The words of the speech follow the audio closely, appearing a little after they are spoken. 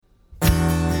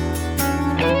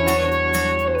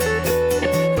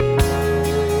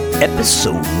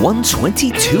episode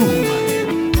 122.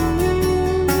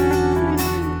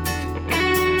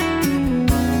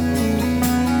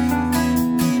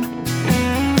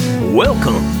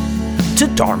 Welcome to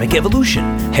Dharmic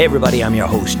Evolution. Hey everybody, I'm your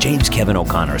host, James Kevin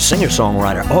O'Connor,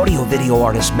 singer-songwriter, audio-video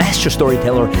artist, master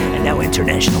storyteller, and now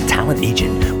international talent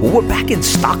agent. Well, we're back in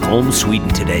Stockholm, Sweden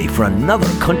today for another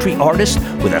country artist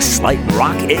with a slight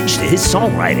rock edge to his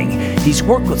songwriting. He's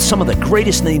worked with some of the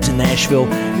greatest names in Nashville,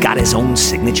 got his own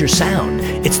signature sound.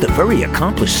 It's the very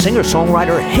accomplished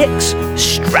singer-songwriter Hicks.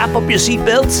 Strap up your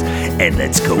seatbelts and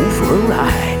let's go for a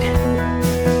ride.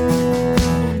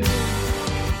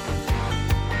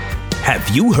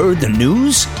 Have you heard the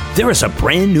news? There is a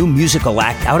brand new musical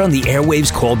act out on the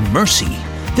airwaves called Mercy.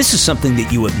 This is something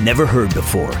that you have never heard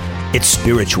before. It's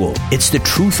spiritual. It's the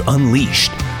truth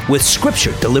unleashed, with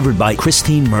scripture delivered by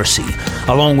Christine Mercy,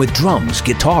 along with drums,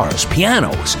 guitars,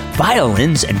 pianos,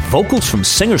 violins, and vocals from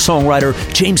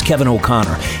singer-songwriter James Kevin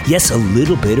O'Connor. Yes, a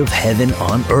little bit of heaven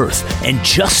on earth, and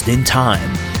just in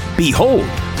time. Behold,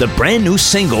 the brand new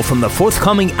single from the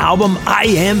forthcoming album, I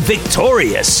Am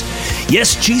Victorious.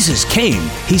 Yes, Jesus came,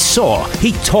 he saw,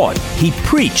 he taught, he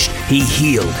preached, he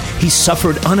healed. He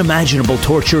suffered unimaginable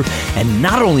torture and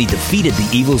not only defeated the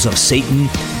evils of Satan,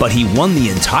 but he won the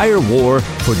entire war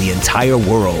for the entire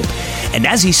world. And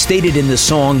as he stated in the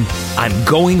song, I'm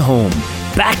going home,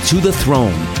 back to the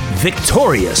throne,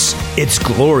 victorious, it's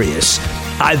glorious.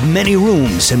 I've many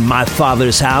rooms in my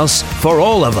Father's house for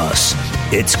all of us.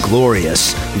 It's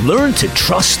glorious. Learn to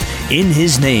trust in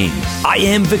his name. I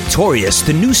Am Victorious.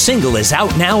 The new single is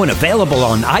out now and available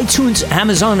on iTunes,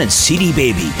 Amazon, and CD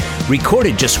Baby.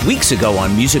 Recorded just weeks ago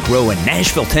on Music Row in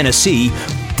Nashville, Tennessee.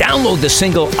 Download the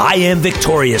single I Am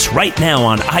Victorious right now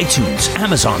on iTunes,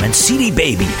 Amazon, and CD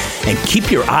Baby. And keep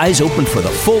your eyes open for the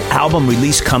full album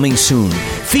release coming soon.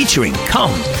 Featuring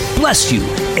Come, Bless You,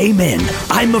 Amen,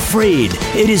 I'm Afraid,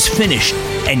 It Is Finished,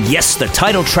 and yes, the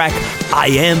title track, I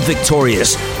Am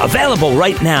Victorious. Available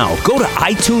right now. Go to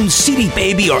iTunes, CD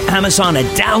Baby, or Amazon and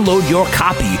download your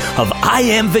copy of I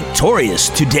Am Victorious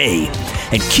today.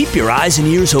 And keep your eyes and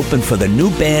ears open for the new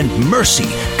band Mercy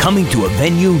coming to a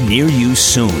venue near you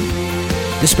soon.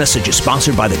 This message is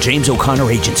sponsored by the James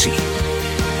O'Connor Agency.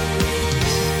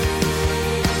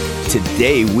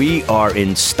 Today we are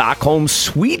in Stockholm,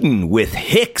 Sweden with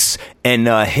Hicks. And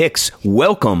Hicks,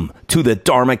 welcome to the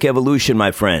Dharmic Evolution,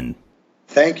 my friend.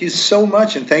 Thank you so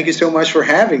much, and thank you so much for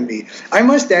having me. I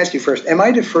must ask you first, am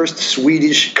I the first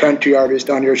Swedish country artist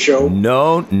on your show?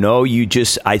 No,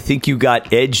 I think you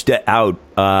got edged out.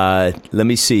 Let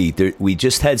me see. We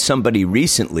just had somebody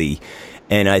recently,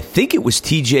 and I think it was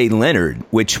TJ Leonard,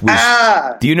 which was...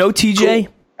 Do you know TJ?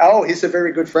 Cool. Oh, he's a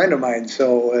very good friend of mine,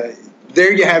 so...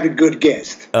 there you have a good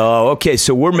guest. Oh, okay.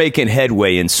 So we're making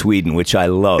headway in Sweden, which I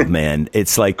love, man.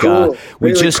 It's like cool.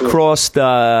 We really just cool. crossed,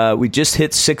 we just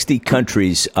hit 60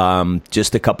 countries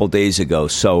just a couple days ago.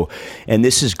 So, and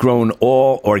this has grown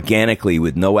all organically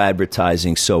with no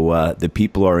advertising. So the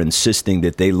people are insisting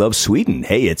that they love Sweden.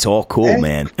 Hey, it's all cool,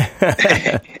 man.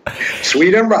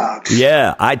 Sweden rocks.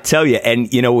 Yeah, I tell you.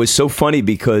 And, it was so funny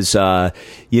because,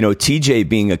 TJ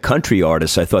being a country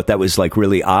artist, I thought that was like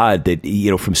really odd that,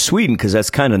 from Sweden, because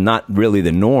that's kind of not really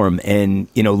the norm. And,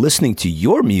 listening to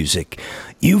your music,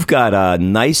 you've got a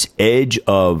nice edge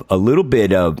of a little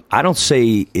bit of, I don't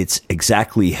say it's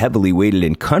exactly heavily weighted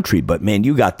in country, but man,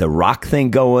 you got the rock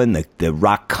thing going, the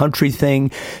rock country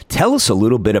thing. Tell us a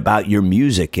little bit about your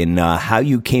music and how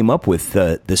you came up with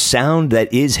the sound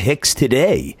that is Hicks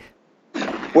today.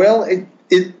 Well,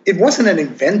 it wasn't an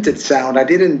invented sound. I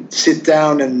didn't sit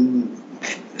down and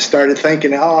started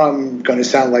thinking, I'm going to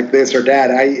sound like this or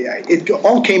that. It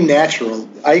all came natural.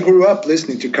 I grew up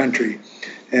listening to country.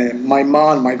 My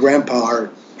mom, my grandpa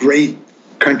are great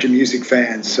country music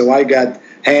fans. So I got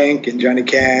Hank and Johnny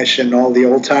Cash and all the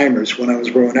old timers when I was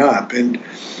growing up. And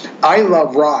I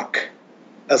love rock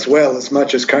as well as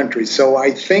much as country. So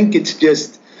I think it's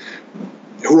just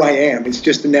who I am. It's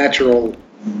just a natural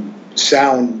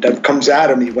sound that comes out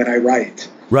of me when I write.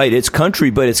 Right. It's country,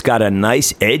 but it's got a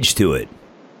nice edge to it.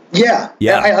 Yeah.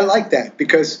 I like that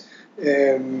because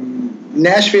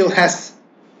Nashville has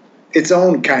its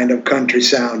own kind of country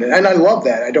sound, and I love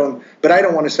that. I don't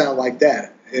want to sound like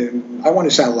that. I want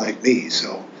to sound like me.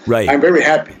 So right. I'm very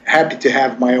happy to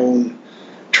have my own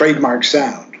trademark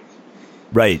sound.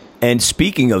 Right. And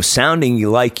speaking of sounding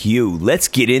like you, let's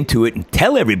get into it and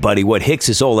tell everybody what Hicks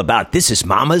is all about. This is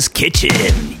Mama's Kitchen.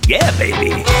 Yeah,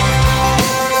 baby.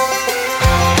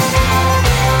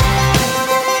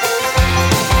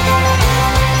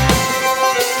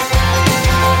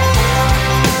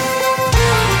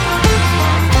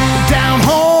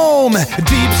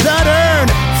 Deep Southern,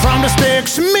 From the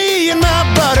sticks, me and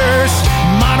my butters,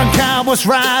 modern cowboys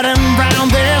riding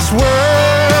round this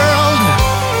world.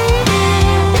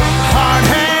 Hard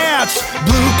hats,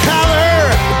 blue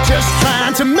collar, just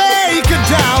trying to make a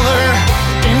dollar.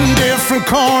 In different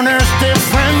corners,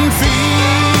 different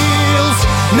fields.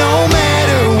 No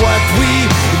matter what we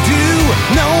do,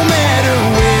 no matter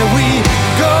where we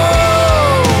go,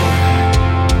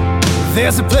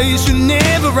 there's a place you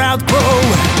never outgrow.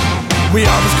 We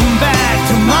always come back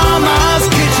to Mama's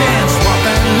kitchen,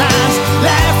 swapping lines,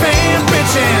 laughing,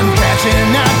 bitching,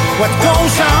 catching up what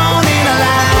goes on in our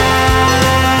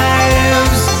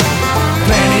lives.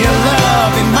 Plenty of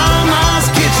love in Mama's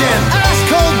kitchen, ice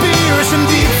cold beers and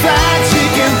deep fried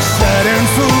chicken, southern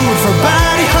food for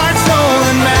body, heart, soul,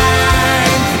 and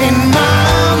mind in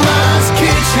Mama's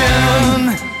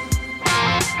kitchen.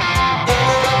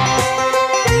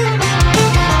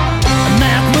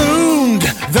 Matt Moon,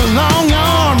 the long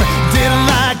arm, didn't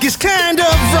like his kind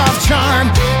of rough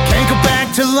charm. Can't go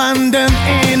back to London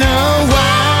in a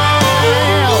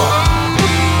while.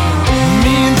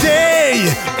 Me and Day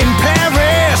in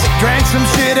Paris drank some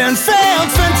shit and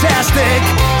felt fantastic.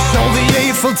 Sold the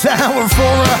Eiffel Tower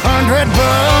for $100.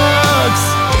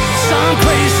 Some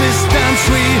crazy stunts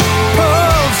we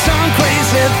pulled, some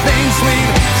crazy things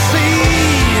we've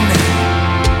seen.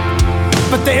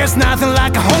 But there's nothing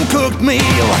like a home-cooked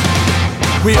meal.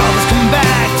 We always come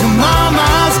back to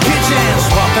Mama's kitchen,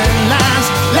 swapping lines,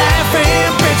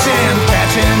 laughing, bitching,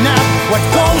 catching up what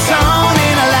goes on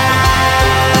in our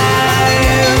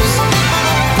lives.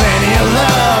 Plenty of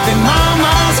love in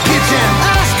Mama's kitchen,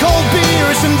 ice cold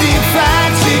beers and deep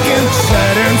fried chicken,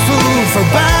 southern food for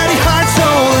body, heart,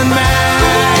 soul, and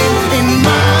mind in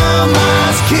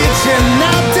Mama's kitchen.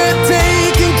 Out there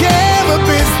taking care of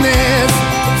business,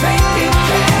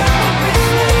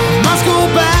 must go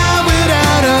by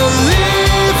without a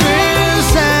living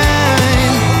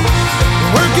sign.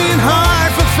 Working hard,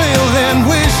 fulfilling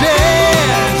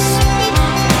wishes,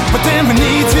 but then we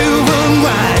need to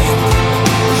unwind.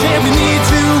 Yeah, we need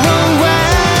to unwind.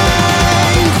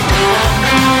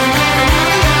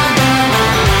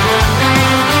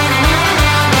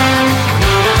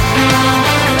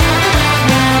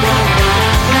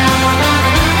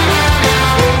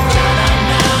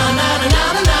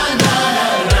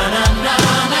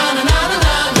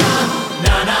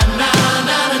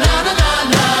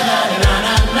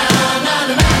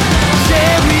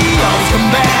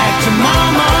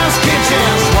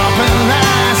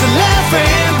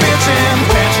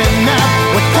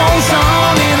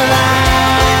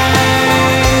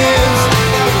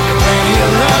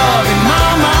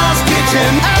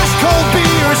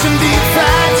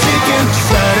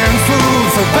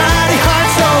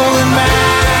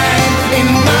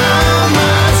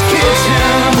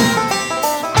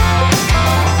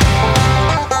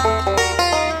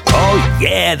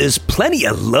 There's plenty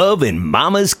of love in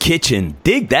Mama's Kitchen.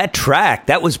 Dig that track.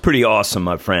 That was pretty awesome,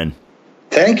 my friend.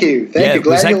 Thank you. Thank you.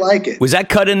 Glad you like it. Was that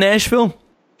cut in Nashville?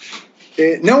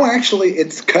 No, actually,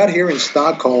 it's cut here in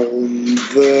Stockholm.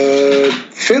 The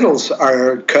fiddles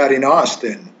are cut in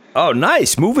Austin. Oh,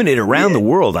 nice. Moving it around the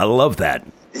world. I love that.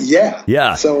 Yeah.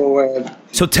 Yeah. So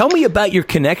tell me about your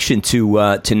connection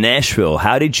to Nashville.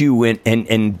 How did you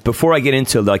and before I get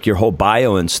into like your whole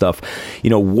bio and stuff, you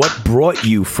know, what brought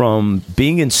you from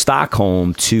being in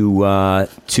Stockholm to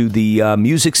the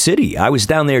Music City? I was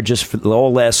down there just for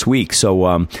all last week,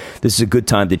 so this is a good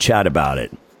time to chat about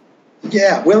it.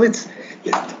 Yeah. Well, it's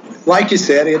like you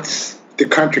said, it's the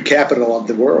country capital of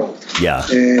the world. Yeah.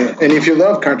 And if you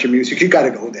love country music, you got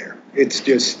to go there. It's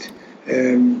just.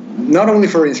 Not only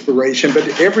for inspiration, but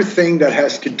everything that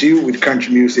has to do with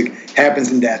country music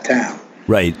happens in that town.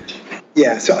 Right.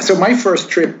 Yeah. So my first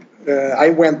trip, I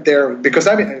went there because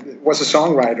I was a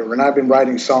songwriter, and I've been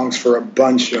writing songs for a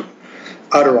bunch of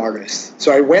other artists.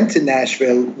 So I went to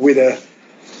Nashville with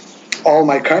all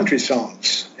my country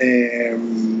songs,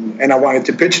 and I wanted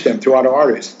to pitch them to other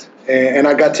artists. And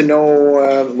I got to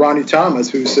know Ronnie Thomas,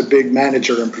 who's a big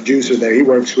manager and producer there. He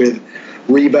works with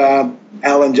Reba,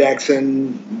 Alan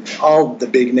Jackson, all the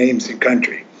big names in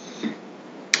country.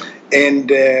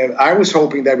 And I was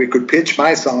hoping that we could pitch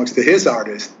my songs to his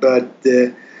artist, but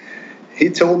he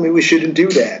told me we shouldn't do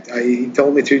that. He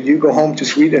told me you go home to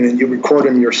Sweden and you record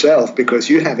them yourself because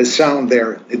you have a sound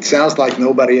there. It sounds like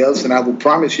nobody else, and I will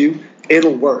promise you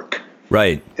it'll work.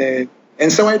 Right.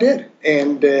 And so I did.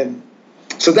 And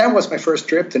so that was my first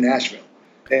trip to Nashville.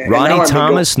 Ronnie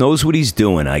Thomas knows what he's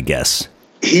doing, I guess.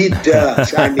 He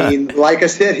does. I mean, like I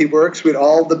said, he works with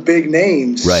all the big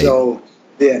names. Right. So,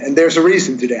 yeah, and there's a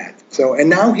reason to that. So, and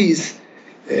now he's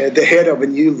the head of a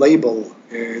new label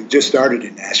just started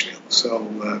in Nashville. So,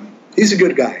 he's a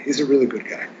good guy. He's a really good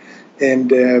guy.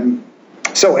 And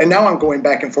and now I'm going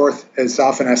back and forth as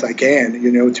often as I can,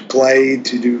 to play,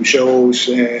 to do shows,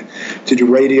 to do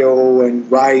radio and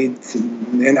write.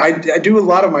 And I do a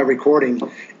lot of my recording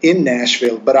in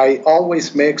Nashville, but I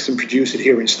always mix and produce it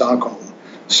here in Stockholm.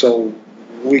 So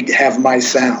we have my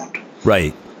sound.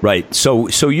 Right. So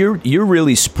you're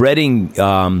really spreading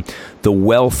the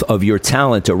wealth of your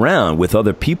talent around with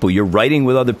other people. You're writing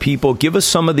with other people. Give us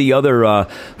some of the other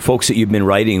folks that you've been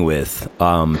writing with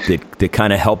that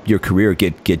kind of helped your career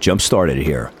get jump started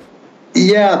here.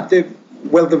 Yeah.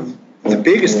 The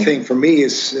biggest thing for me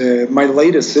is my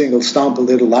latest single, "Stomp a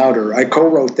Little Louder." I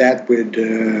co-wrote that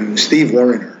with Steve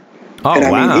Wariner. Oh,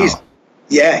 and wow!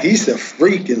 He's a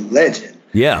freaking legend.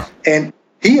 Yeah, and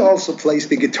he also plays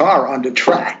the guitar on the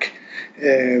track,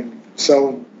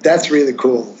 so that's really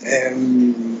cool.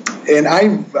 And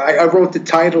I wrote the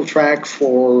title track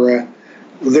for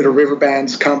Little River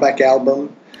Band's comeback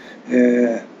album.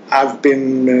 I've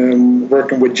been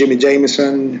working with Jimmy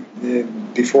Jamison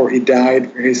before he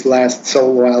died for his last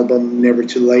solo album, Never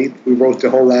Too Late. We wrote the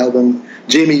whole album.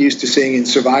 Jimmy used to sing in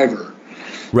Survivor.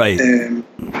 Right. And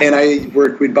I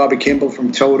worked with Bobby Kimball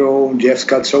from Toto, Jeff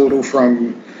Scott Soto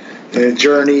from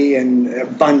Journey, and a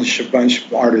bunch of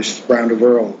artists around the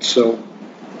world. So,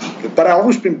 but I've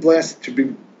always been blessed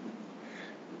to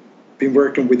be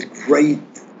working with great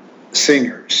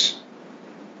singers.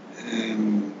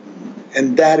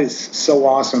 And that is so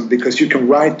awesome because you can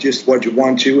write just what you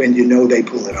want to, and they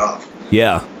pull it off.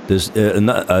 Yeah, there's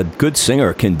a good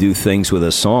singer can do things with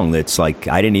a song that's like,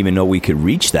 I didn't even know we could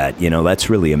reach that. That's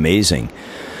really amazing.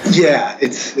 Yeah,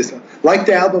 it's like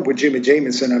the album with Jimmy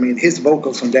Jamison. I mean, his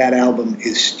vocals on that album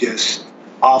is just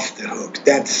off the hook.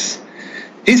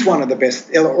 He's one of the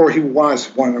best, or he was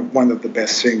one of the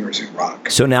best singers in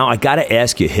rock. So now I got to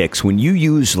ask you, Hicks, when you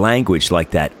use language like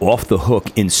that, off the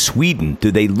hook, in Sweden, do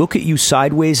they look at you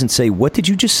sideways and say, "What did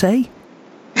you just say?"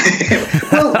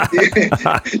 Well,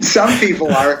 some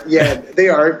people are, they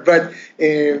are, but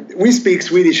we speak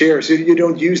Swedish here, so you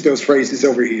don't use those phrases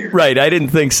over here. Right, I didn't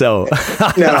think so.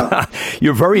 No.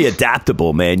 You're very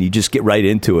adaptable, man. You just get right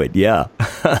into it, yeah.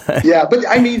 Yeah, but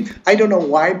I mean, I don't know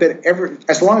why, but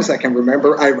as long as I can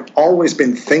remember, I've always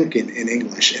been thinking in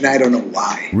English, and I don't know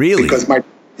why. Really? Because my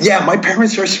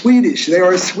parents are Swedish. They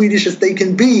are as Swedish as they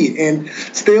can be, and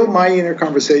still my inner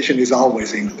conversation is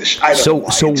always English. I don't know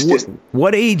why. So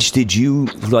what age did you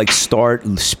start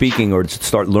speaking or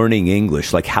start learning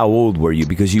English? Like, how old were you?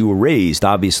 Because you were raised,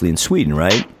 obviously, in Sweden,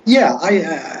 right? Yeah,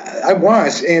 I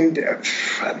was, and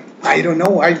I don't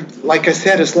know. Like I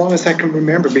said, as long as I can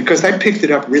remember, because I picked it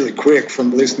up really quick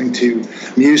from listening to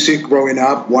music growing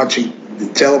up, watching the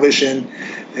television,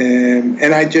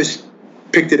 and I just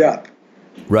picked it up.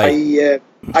 Right.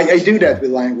 I do that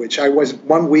with language. I was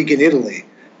 1 week in Italy,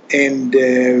 and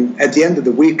at the end of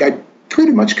the week, I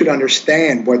pretty much could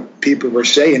understand what people were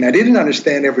saying. I didn't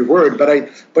understand every word, but I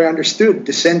understood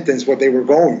the sentence, what they were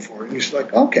going for. And it's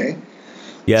like, okay.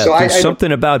 Yeah, so there's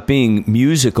something about being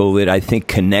musical that I think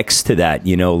connects to that,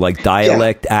 like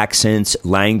dialect, accents,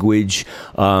 language,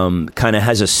 kind of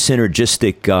has a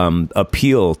synergistic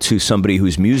appeal to somebody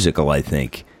who's musical, I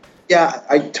think. Yeah,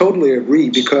 I totally agree,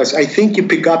 because I think you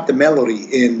pick up the melody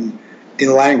in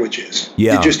languages.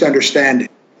 Yeah. You just understand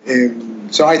it.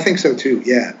 And so I think so too,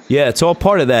 yeah. Yeah, it's all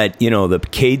part of that, the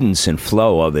cadence and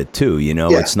flow of it too,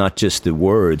 It's not just the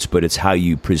words, but it's how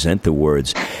you present the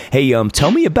words. Hey,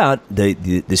 tell me about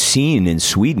the scene in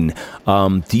Sweden.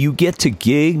 Do you get to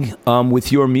gig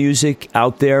with your music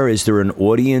out there? Is there an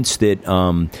audience that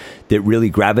really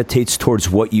gravitates towards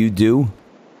what you do?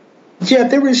 Yeah,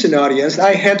 there is an audience.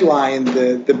 I headline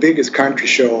the biggest country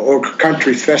show or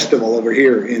country festival over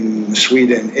here in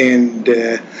Sweden, and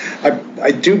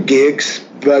I do gigs,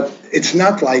 but it's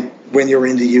not like when you're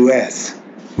in the U.S.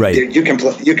 Right. You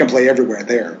can play everywhere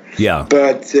there. Yeah.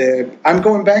 But I'm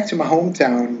going back to my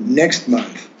hometown next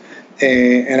month,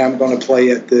 and I'm going to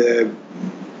play at the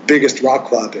biggest rock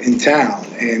club in town,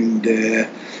 and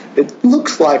it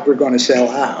looks like we're going to sell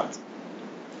out.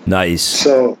 Nice.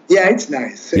 So yeah, it's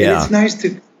nice. Yeah. It's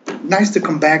nice to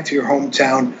come back to your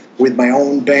hometown with my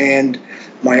own band,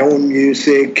 my own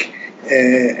music,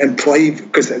 and play,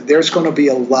 because there's going to be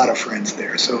a lot of friends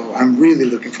there. So I'm really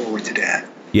looking forward to that.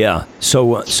 Yeah.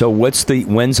 So when's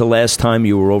the last time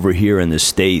you were over here in the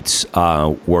States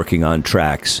working on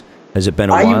tracks? Has it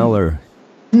been a while or?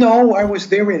 No, I was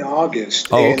there in August.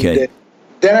 Oh, okay. And,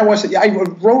 then I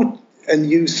wrote a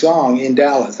new song in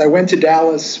Dallas. I went to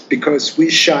Dallas because we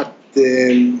shot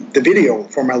the video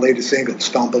for my latest single,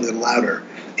 Stomp a Little Louder,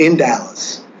 in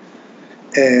Dallas.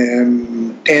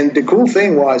 And the cool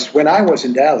thing was, when I was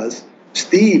in Dallas,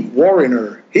 Steve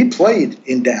Wariner, he played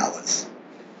in Dallas.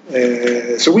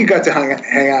 So we got to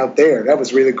hang out there. That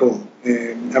was really cool.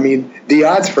 I mean, the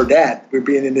odds for that, we're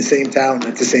being in the same town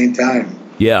at the same time.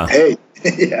 Yeah. Hey,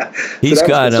 yeah. He's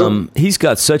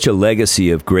got such a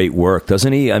legacy of great work,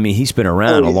 doesn't he? I mean, he's been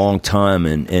around a long time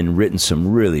and written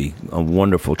some really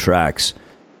wonderful tracks.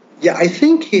 Yeah, I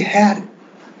think he had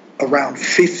around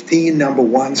 15 number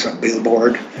ones on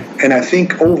Billboard, and I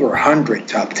think over 100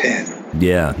 top 10.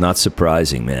 Yeah, not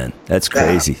surprising, man. That's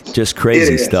crazy. Just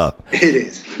crazy stuff. It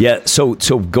is. Yeah, so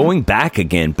going back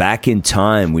in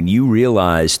time, when you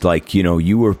realized, like, you know,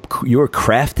 you were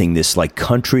crafting this like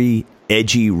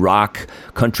edgy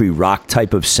country rock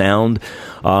type of sound.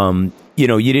 You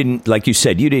know, you didn't, like you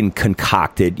said, you didn't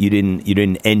concoct it. You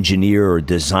didn't engineer or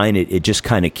design it. It just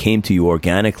kind of came to you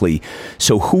organically.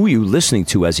 So who were you listening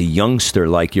to as a youngster?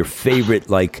 Like your favorite,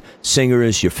 like,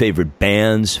 singers, your favorite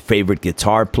bands, favorite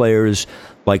guitar players?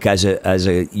 Like as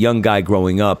a young guy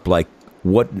growing up, like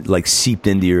what like seeped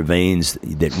into your veins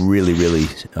that really, really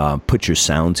put your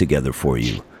sound together for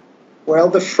you? Well,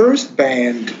 the first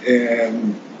band,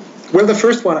 the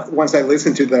first ones I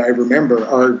listened to that I remember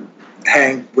are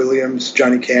Hank Williams,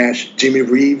 Johnny Cash, Jimmy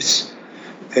Reeves,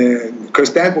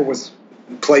 because that was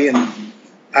playing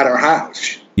at our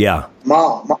house. Yeah.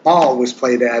 Ma was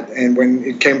played at, and when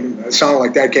a song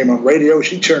like that came on radio,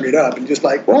 she turned it up and just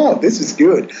like, wow, this is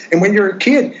good. And when you're a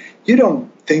kid, you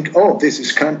don't think, oh, this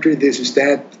is country, this is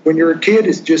that. When you're a kid,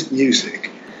 it's just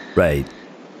music. Right.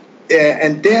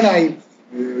 And then I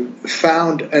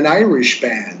found an Irish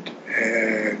band,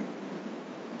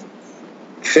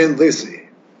 Thin Lizzy.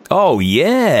 Oh,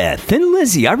 yeah. Thin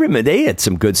Lizzy. I remember they had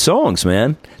some good songs,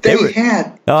 man. They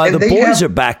had. The Boys Are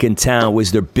Back in Town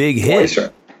was their big hit.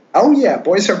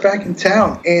 Boys Are Back in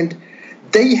Town. And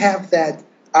they have that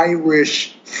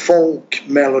Irish folk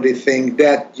melody thing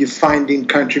that you find in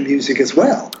country music as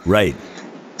well. Right.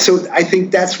 So I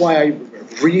think that's why I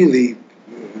really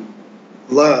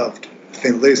loved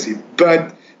Thin Lizzy.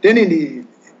 But then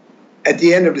at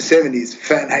the end of the 70s,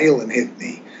 Van Halen hit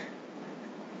me.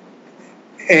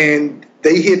 And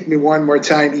they hit me one more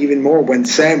time, even more, when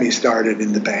Sammy started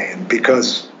in the band.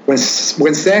 Because when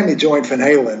Sammy joined Van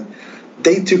Halen,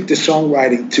 they took the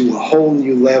songwriting to a whole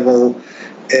new level.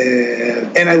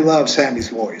 And I love Sammy's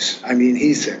voice. I mean,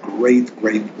 he's a great,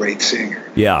 great, great singer.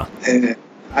 Yeah. And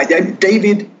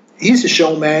David, he's a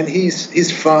showman.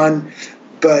 He's fun,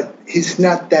 but he's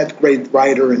not that great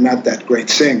writer and not that great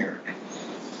singer.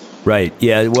 Right.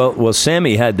 Yeah. Well,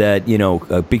 Sammy had that, you know,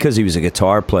 because he was a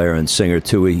guitar player and singer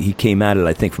too. He came at it,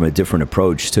 I think, from a different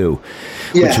approach too,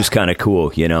 which was kind of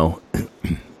cool. You know,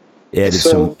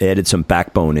 added some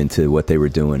backbone into what they were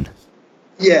doing.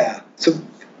 Yeah. So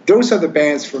those are the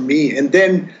bands for me. And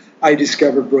then I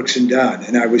discovered Brooks and Dunn,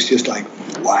 and I was just like,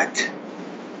 what?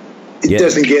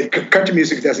 Country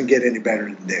music doesn't get any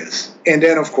better than this. And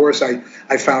then, of course,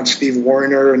 I found Steve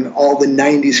Wariner and all the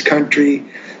 90s country.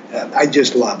 I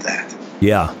just love that.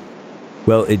 Yeah.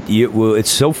 Well,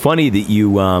 it's so funny that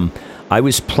you. I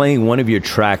was playing one of your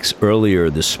tracks earlier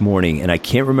this morning, and I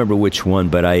can't remember which one,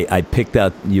 but I picked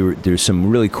out there's some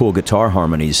really cool guitar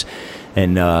harmonies,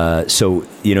 and so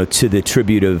you know, to the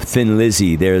tribute of Thin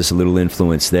Lizzy, there's a little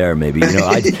influence there, maybe.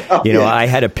 You know, I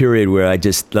had a period where I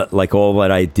just, like, all that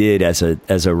I did as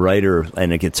a writer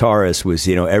and a guitarist was,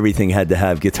 you know, everything had to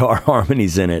have guitar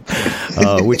harmonies in it,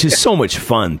 which is so much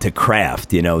fun to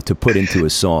craft, you know, to put into a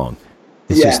song.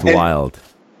 It's just wild.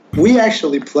 We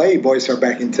actually play Boys Are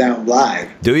Back in Town live.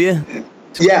 Do you?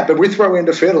 Yeah, but we throw in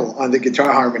the fiddle on the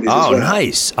guitar harmonies as well. Oh,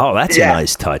 nice. Oh, that's a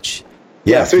nice touch.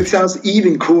 Yeah, so it sounds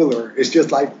even cooler. It's just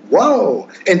like, whoa.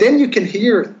 And then you can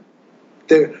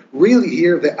really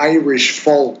hear the Irish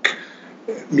folk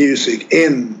music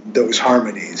in those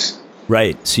harmonies.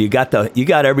 Right. So you got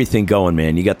everything going,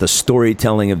 man. You got the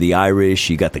storytelling of the Irish,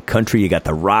 you got the country, you got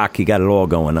the rock, you got it all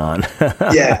going on.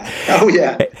 Yeah. Oh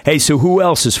yeah. Hey, so who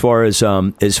else, as far as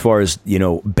you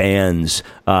know, bands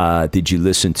did you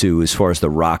listen to as far as the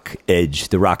rock edge,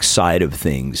 the rock side of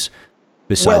things?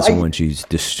 Besides the ones you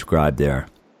described there.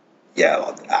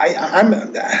 Yeah,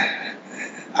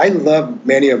 I love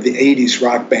many of the 80s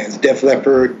rock bands, Def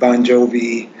Leppard, Bon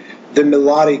Jovi, the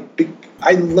melodic.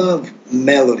 I love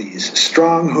melodies,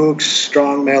 strong hooks,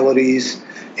 strong melodies.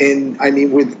 And I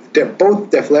mean, with both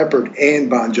Def Leppard and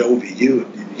Bon Jovi,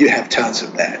 you have tons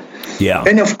of that. Yeah.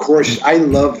 And of course, I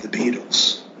love the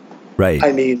Beatles. Right.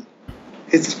 I mean,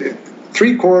 it's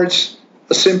 3 chords,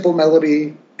 a simple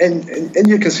melody, and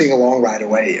you can sing along right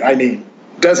away. I mean,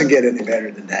 doesn't get any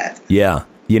better than that. Yeah.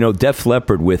 You know, Def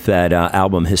Leppard with that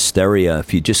album Hysteria,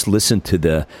 if you just listen to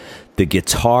the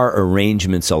guitar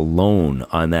arrangements alone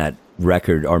on that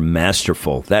record are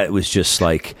masterful. That was just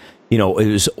like, you know,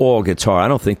 it was all guitar. I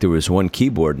don't think there was one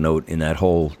keyboard note in that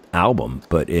whole album,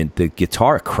 but the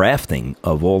guitar crafting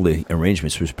of all the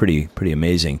arrangements was pretty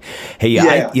amazing.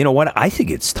 Hey, you know what? I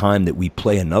think it's time that we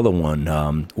play another one.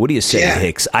 What do you say,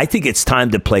 Hicks? I think it's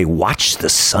time to play Watch the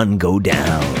Sun Go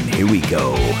Down. Here we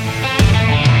go.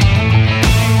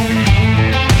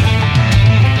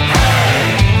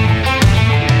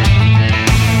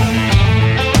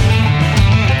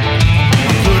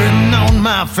 Putting on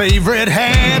my favorite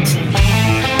hat,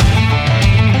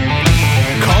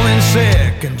 calling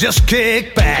sick and just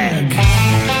kick back.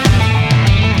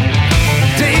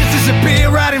 Days disappear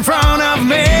right in front of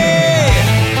me,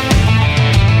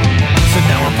 so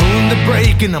now I'm pulling the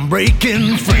brake and I'm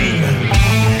breaking free.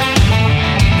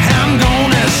 I'm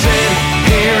gonna sit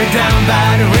here down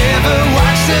by the river,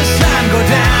 watch the sun go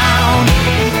down,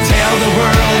 tell the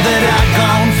world that I've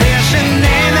gone fishing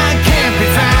and I can't be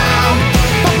found.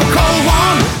 Pop a cold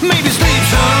one, maybe sleep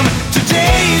some.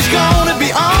 Today's gonna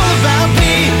be all about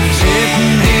me,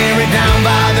 sitting here down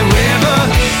by the river,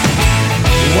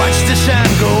 watch the sun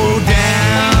go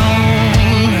down.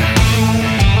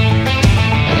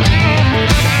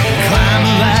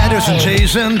 Climbing ladders and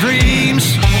chasing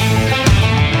dreams,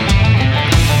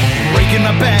 breaking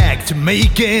my back to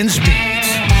make ends meet,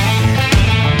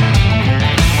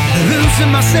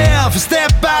 losing myself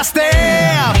step by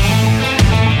step,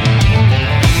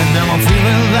 and now I'm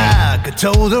feeling like a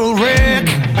total wreck.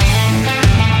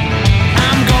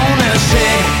 I'm gonna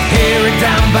sit here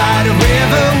down by the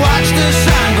river, watch the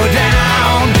sun go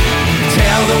down,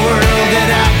 tell the world that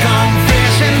I've gone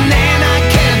fishing and I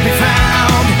can't be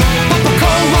found. Pop a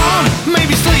cold one,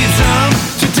 maybe sleep some.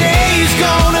 Today's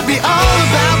gonna be all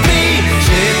about me,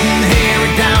 sitting here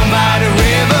down by the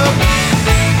river,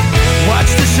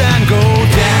 watch the sun go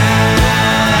down,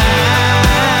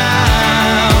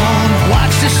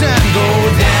 watch the sun go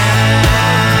down.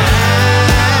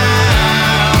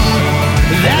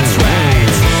 That's right.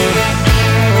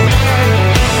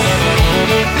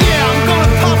 Yeah, I'm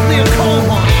gonna pop me a cold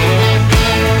one.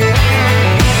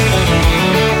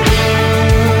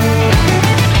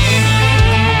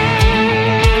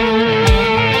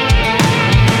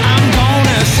 I'm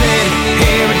gonna sit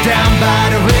here down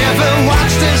by the river,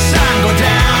 watch the sun go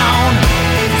down,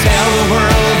 tell the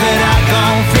world that I've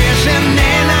gone fishing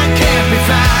and I can't be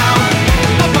found.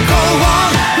 Up a cold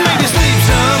one, maybe sleep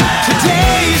some.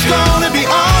 Today's gonna be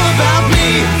all about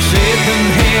me, sitting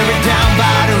here down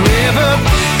by the river.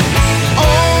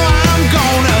 Oh, I'm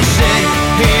gonna sit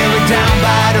here down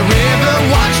by the river,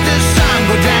 watch the sun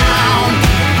go down,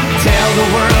 tell the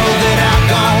world that I've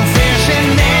gone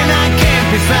fishing and I can't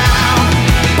be found.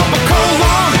 Pop a cold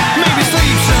one, maybe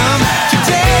sleep some.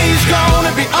 Today's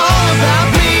gonna be all about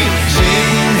me,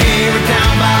 sitting here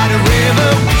down by the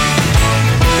river,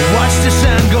 watch the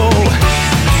sun go,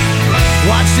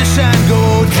 watch the sun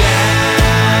go down,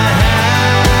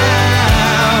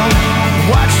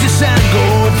 watch the sun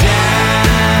go down.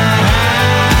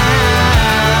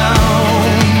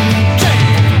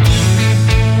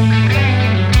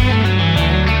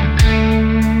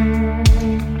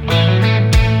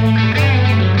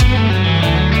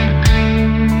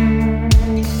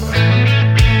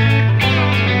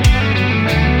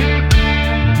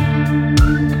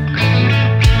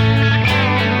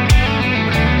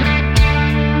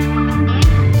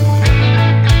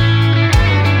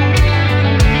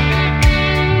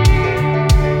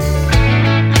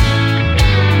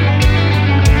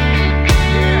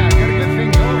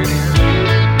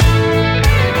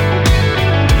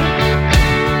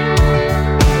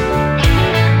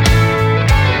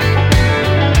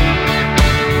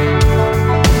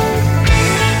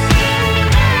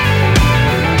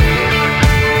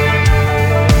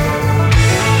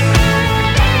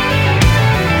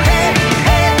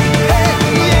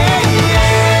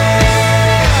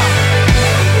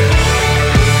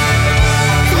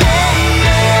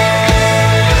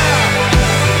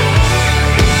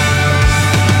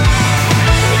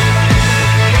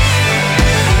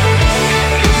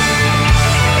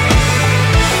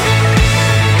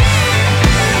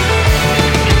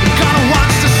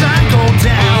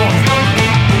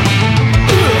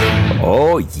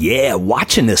 Yeah,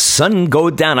 watching the sun go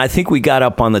down. I think we got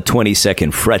up on the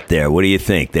 22nd fret there. What do you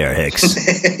think there, Hicks?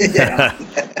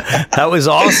 That was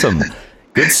awesome.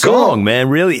 Good song, man.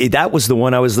 Really, that was the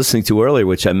one I was listening to earlier,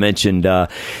 which I mentioned, a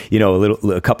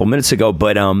couple minutes ago.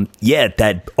 But yeah,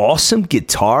 that awesome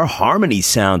guitar harmony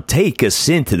sound. Take us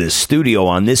into the studio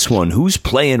on this one. Who's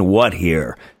playing what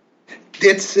here?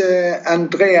 It's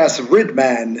Andreas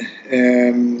Rydman,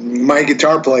 my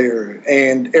guitar player,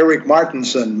 and Eric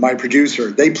Martinson, my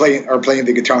producer. They are playing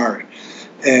the guitar.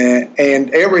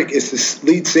 And Eric is the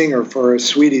lead singer for a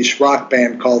Swedish rock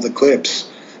band called Eclipse.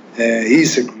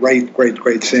 He's a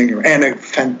great singer and a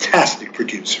fantastic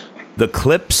producer. The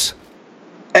Clips?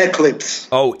 Eclipse.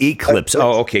 Oh, Eclipse.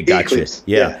 Oh, okay, gotcha. Eclipse.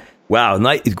 Yeah. Wow,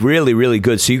 really, really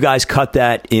good. So you guys cut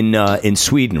that in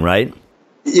Sweden, right?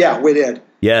 Yeah, we did.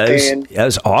 Yeah, that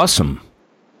was awesome.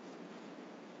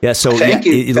 Yeah, so thank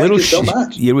you so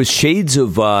much. It was shades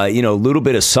of a little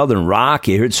bit of southern rock.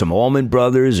 You heard some Allman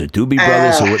Brothers or Doobie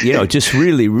Brothers, or just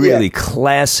really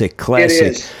classic. It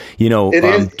is.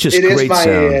 Just great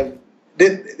sound.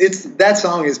 That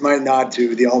song is my nod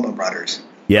to the Allman Brothers.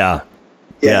 Yeah,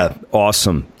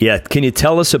 awesome. Yeah, can you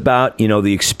tell us about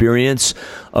the experience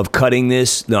of cutting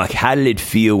this? Like, how did it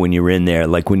feel when you were in there?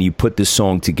 Like when you put this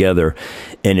song together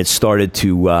and it started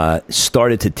to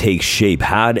take shape.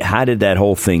 How did that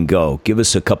whole thing go? Give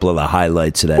us a couple of the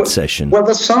highlights of that session. Well,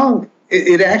 the song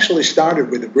it actually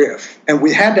started with a riff, and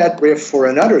we had that riff for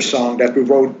another song that we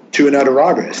wrote to another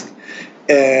artist.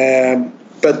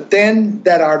 But then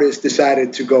that artist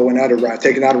decided to go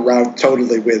take another route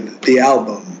totally with the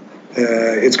album.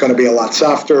 It's going to be a lot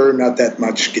softer, not that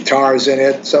much guitars in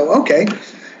it. So, okay.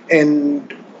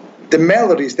 And the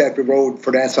melodies that we wrote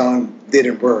for that song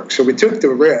didn't work. So we took the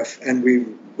riff and we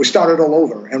started all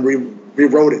over and we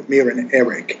rewrote it, me and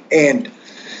Eric. And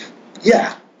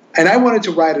yeah, and I wanted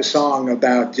to write a song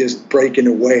about just breaking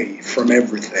away from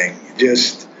everything.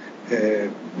 Just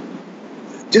turn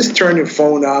your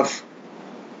phone off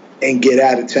and get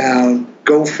out of town.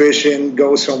 Go fishing,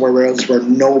 go somewhere else where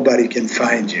nobody can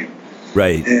find you.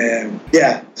 Right.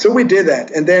 So we did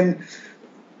that. And then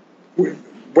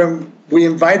when we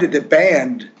invited the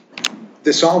band,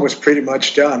 the song was pretty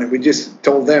much done. And we just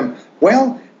told them,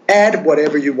 well, add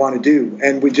whatever you want to do.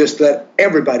 And we just let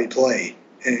everybody play.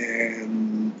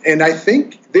 And I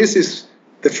think this is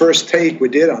the first take we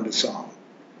did on the song.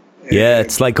 Yeah,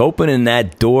 it's like opening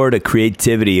that door to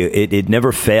creativity. It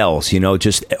never fails,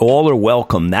 just all are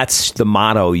welcome. That's the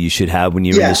motto you should have when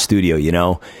you're in the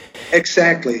studio,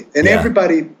 Exactly. And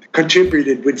everybody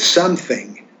contributed with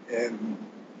something.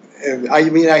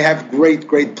 I have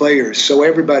great players. So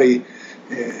everybody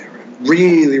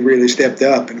really stepped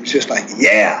up. And it was just like,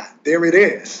 yeah, there it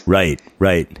is. Right.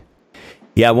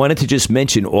 Yeah, I wanted to just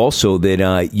mention also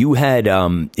that you had,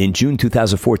 in June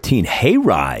 2014,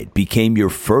 Hayride became your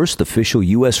first official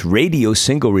U.S. radio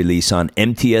single release on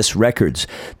MTS Records.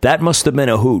 That must have been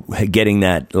a hoot, getting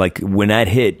that. Like, when that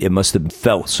hit, it must have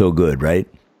felt so good, right?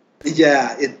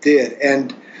 Yeah, it did.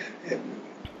 And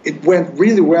it went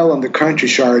really well on the country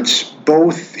charts,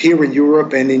 both here in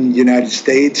Europe and in the United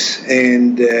States.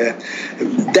 And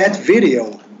that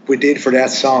video we did for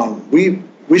that song, we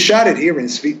shot it here in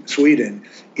Sweden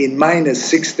in minus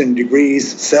 16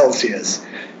 degrees Celsius.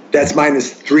 That's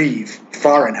minus 3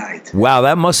 Fahrenheit. Wow,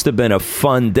 that must have been a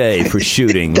fun day for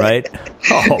shooting, right?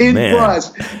 Oh, man.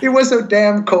 It was so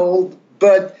damn cold,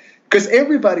 but because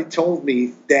everybody told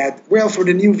me that, well, for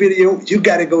the new video, you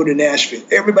got to go to Nashville.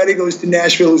 Everybody goes to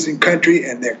Nashville who's in country,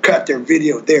 and they cut their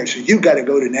video there, so you got to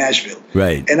go to Nashville.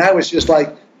 Right. And I was just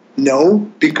like, no,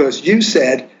 because you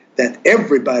said that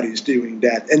everybody's doing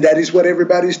that, and that is what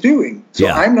everybody's doing. So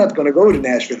I'm not going to go to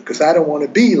Nashville because I don't want to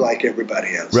be like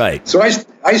everybody else. Right. So I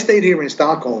stayed here in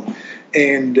Stockholm,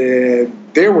 and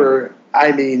there were,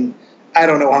 I don't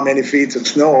know how many feet of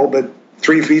snow, but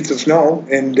 3 feet of snow,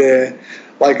 and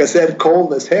like I said,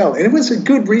 cold as hell. And it was a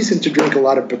good reason to drink a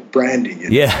lot of brandy.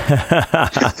 Yeah.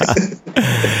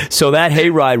 So that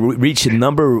Hayride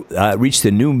reached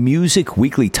the New Music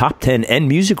Weekly Top 10 and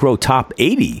Music Row Top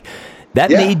 80. That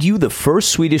made you the first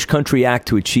Swedish country act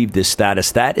to achieve this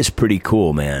status. That is pretty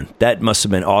cool, man. That must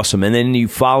have been awesome. And then you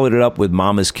followed it up with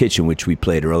Mama's Kitchen, which we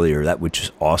played earlier, which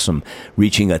is awesome,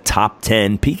 reaching a top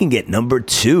 10, peaking at number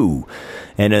 2.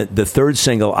 And the third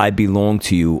single, I Belong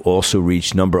to You, also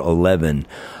reached number 11.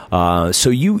 So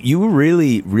you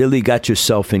really got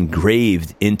yourself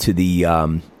engraved into the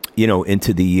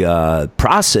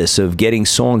process of getting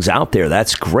songs out there.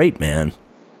 That's great, man.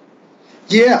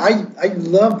 Yeah, I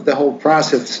love the whole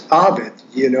process of it.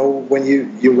 When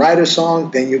you write a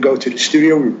song, then you go to the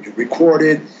studio, you record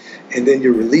it, and then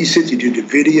you release it, you do the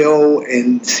video,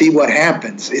 and see what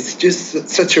happens. It's just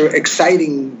such an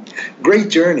exciting, great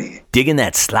journey. Digging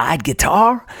that slide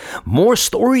guitar? More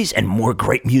stories and more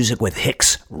great music with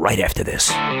Hicks right after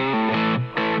this.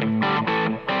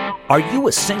 Are you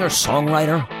a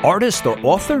singer-songwriter, artist, or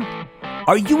author?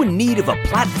 Are you in need of a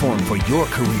platform for your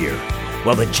career?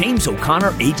 Well, the James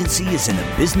O'Connor Agency is in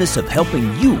the business of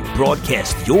helping you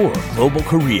broadcast your global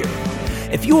career.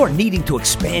 If you are needing to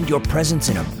expand your presence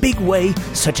in a big way,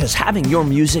 such as having your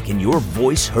music and your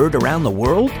voice heard around the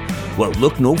world, well,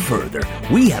 look no further.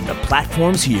 We have the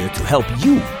platforms here to help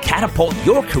you catapult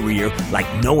your career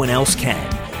like no one else can.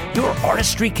 Your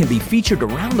artistry can be featured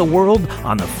around the world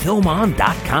on the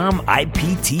FilmOn.com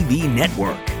IPTV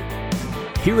network.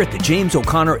 Here at the James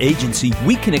O'Connor Agency,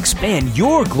 we can expand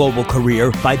your global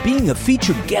career by being a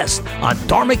featured guest on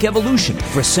Dharmic Evolution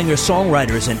for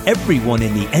singer-songwriters and everyone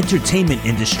in the entertainment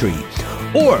industry.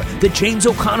 Or The James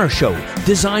O'Connor Show,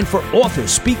 designed for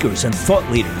authors, speakers, and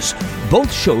thought leaders.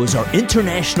 Both shows are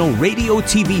international radio,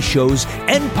 TV shows,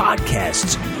 and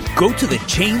podcasts. Go to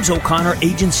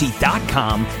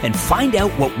thejamesO'ConnorAgency.com and find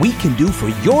out what we can do for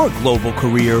your global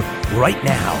career right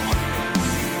now.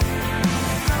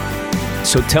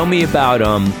 So tell me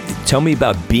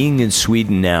about being in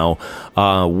Sweden now.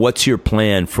 What's your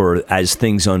plan for as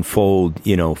things unfold?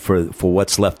 For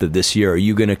what's left of this year. Are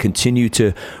you going to continue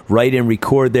to write and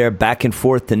record there, back and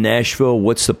forth to Nashville?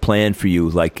 What's the plan for you?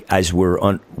 Like as we're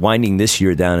winding this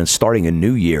year down and starting a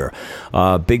new year,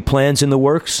 big plans in the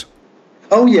works?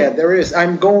 Oh yeah, there is.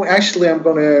 I'm going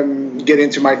to get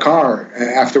into my car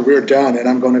after we're done, and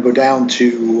I'm going to go down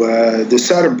to the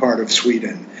southern part of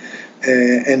Sweden.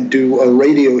 And do a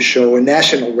radio show, a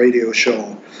national radio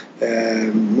show.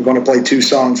 We're going to play 2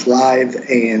 songs live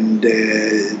and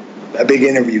a big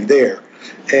interview there.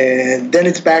 And then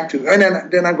it's back to, and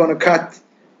then I'm going to cut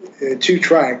 2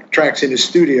 tracks in the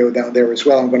studio down there as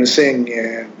well. I'm going to sing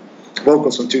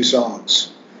vocals on 2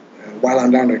 songs while I'm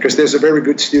down there, because there's a very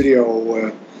good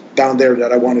studio down there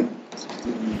that I wanted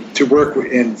to work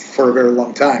in for a very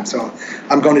long time. So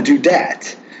I'm going to do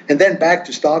that. And then back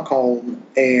to Stockholm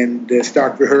and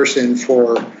start rehearsing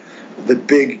for the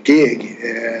big gig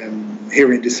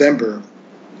here in December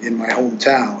in my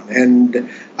hometown. And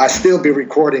I'll still be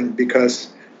recording because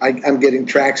I'm getting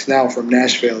tracks now from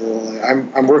Nashville.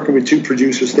 I'm working with 2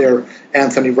 producers there,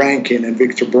 Anthony Rankin and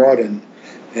Victor Broaden.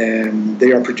 And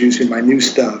they are producing my new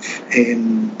stuff.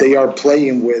 And they are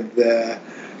playing with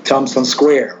Thompson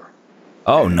Square.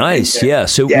 Oh, nice. Yeah.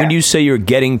 So when you say you're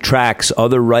getting tracks,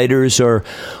 other writers are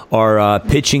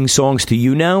pitching songs to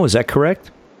you now. Is that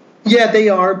correct? Yeah, they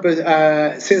are.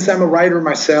 But since I'm a writer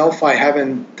myself, I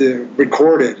haven't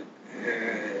recorded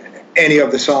any of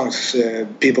the songs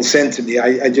people send to me.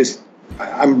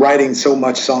 I'm writing so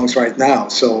much songs right now.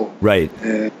 So right.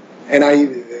 And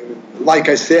like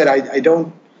I said, I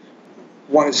don't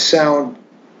want to sound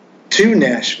to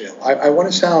Nashville. I want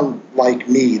to sound like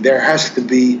me. There has to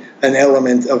be an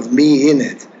element of me in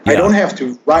it. Yeah. I don't have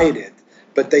to write it,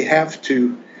 but they have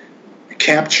to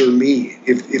capture me.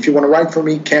 If you want to write for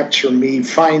me, capture me.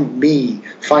 Find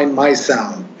my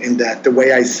sound in that. The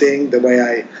way I sing, the way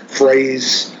I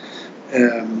phrase.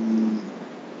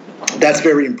 That's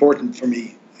very important for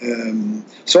me.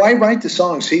 So I write the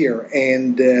songs here,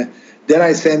 and then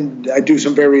I do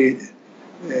some very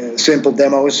simple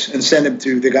demos and send them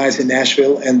to the guys in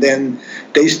Nashville, and then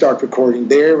they start recording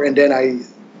there, and then I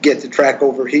get the track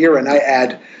over here and I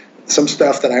add some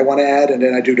stuff that I want to add, and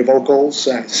then I do the vocals,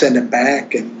 I send them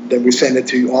back, and then we send it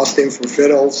to Austin for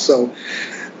fiddles. So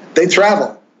they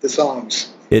travel, the songs.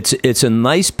 It's a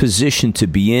nice position to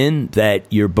be in, that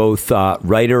you're both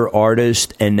writer,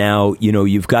 artist, and now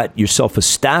you've got yourself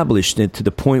established to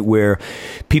the point where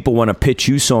people want to pitch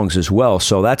you songs as well.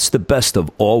 So that's the best of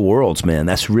all worlds, man.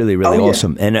 That's really, really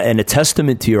awesome, and a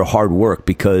testament to your hard work,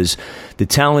 because the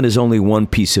talent is only one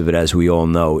piece of it, as we all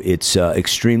know. It's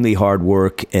extremely hard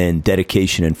work and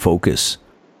dedication and focus.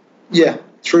 Yeah,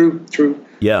 true.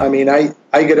 Yeah, I mean, I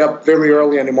get up very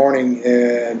early in the morning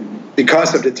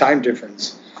because of the time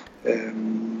difference.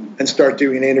 And start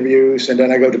doing interviews, and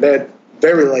then I go to bed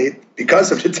very late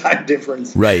because of the time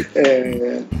difference. Right.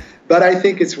 But I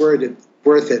think it's worth it.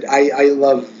 I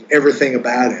love everything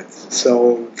about it.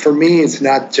 So for me, it's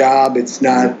not job. It's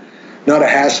not a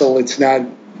hassle. It's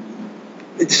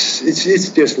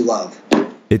just love.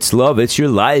 It's love. It's your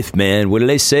life, man. What do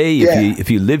they say?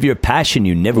 If you live your passion,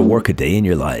 you never work a day in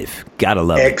your life. Gotta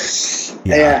love it.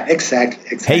 Yeah,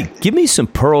 exactly. Hey, give me some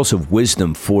pearls of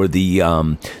wisdom for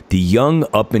the young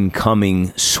up and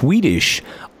coming Swedish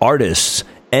artists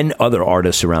and other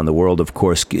artists around the world, of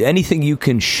course. Anything you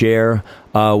can share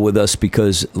with us,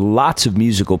 because lots of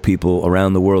musical people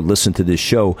around the world listen to this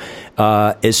show.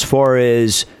 As far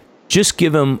as just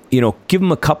give them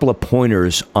a couple of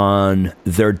pointers on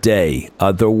their day,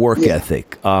 their work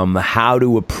ethic, how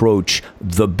to approach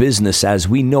the business as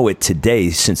we know it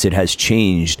today, since it has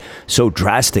changed so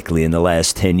drastically in the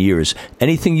last 10 years.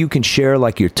 Anything you can share,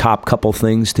 like your top couple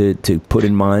things to put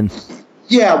in mind?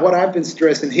 Yeah, what I've been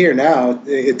stressing here now,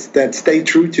 it's that stay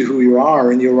true to who you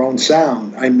are and your own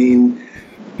sound. I mean,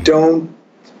 don't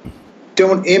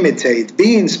imitate.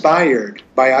 Be inspired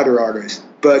by other artists,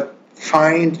 but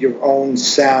find your own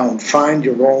sound. Find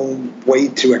your own way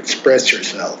to express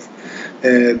yourself.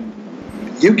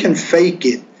 You can fake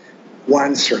it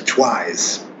once or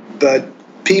twice, but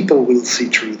people will see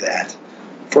through that.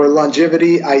 For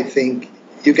longevity, I think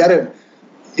you gotta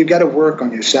work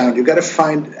on your sound. You gotta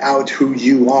find out who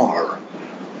you are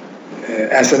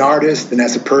as an artist and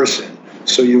as a person.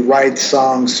 So you write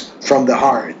songs from the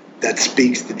heart that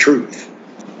speaks the truth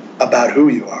about who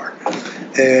you are.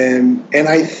 And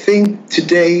I think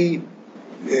today,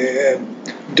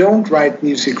 don't write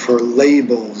music for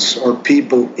labels or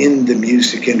people in the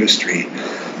music industry.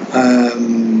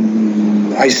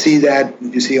 I see that,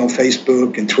 you see on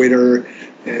Facebook and Twitter,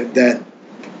 that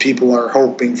people are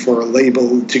hoping for a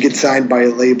label, to get signed by a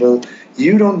label.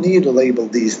 You don't need a label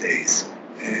these days.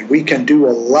 We can do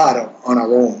a lot on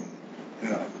our own,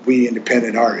 we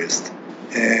independent artists.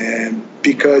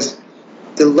 Because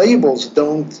the labels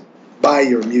don't buy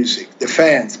your music, the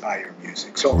fans buy your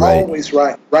music. So always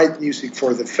write music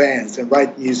for the fans and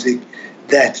write music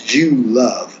that you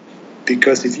love.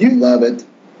 Because if you love it,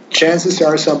 chances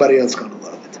are somebody else is going to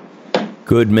love it.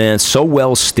 Good, man. So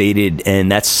well stated.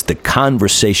 And that's the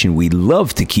conversation we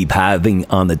love to keep having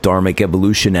on the Dharmic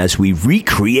Evolution as we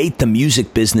recreate the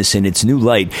music business in its new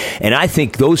light. And I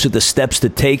think those are the steps to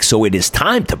take. So it is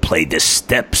time to play the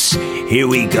steps. Here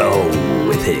we go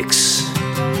with Hicks.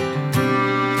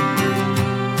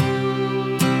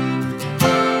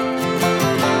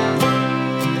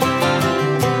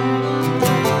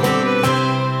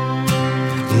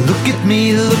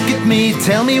 Look at me,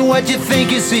 tell me what you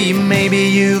think you see. Maybe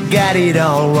you got it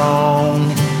all wrong.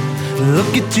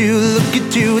 Look at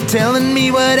you, telling me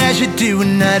what I should do.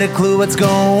 Not a clue what's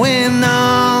going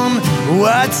on.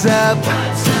 What's up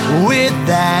with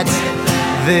that?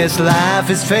 This life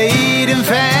is fading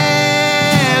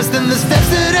fast, and the steps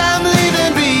that I'm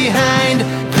leaving behind,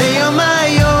 they are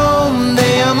my own,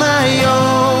 they are my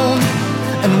own.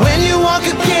 And when you walk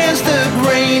against the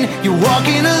grain, you're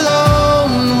walking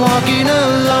alone, walking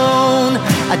alone.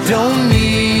 I don't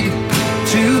need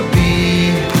to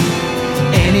be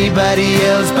anybody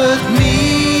else but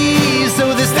me.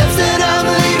 So the steps that I'm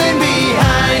leaving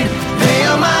behind, they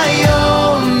are my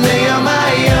own, they are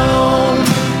my own.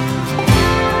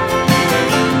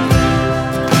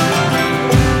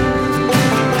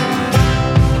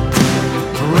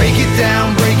 Break it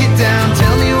down,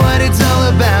 tell me what it's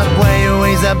all about. Why your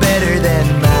ways are better than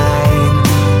mine.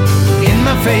 In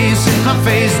my face,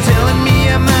 telling me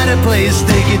I'm out of place.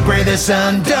 Take it where the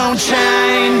sun don't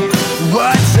shine.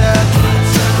 What's up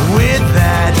with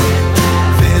that?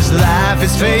 This life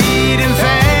is fading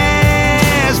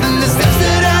fast, and the steps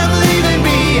that I'm leaving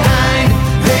behind,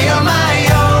 they are my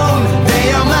own, they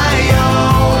are my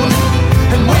own.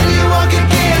 And when you walk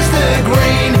against the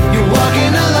grain, you're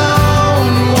walking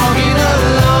alone, walking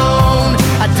alone.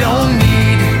 I don't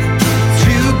need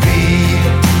to be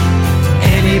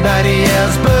anybody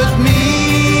else but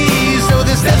me. So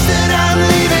the steps that I'm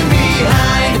leaving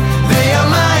behind, they are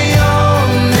my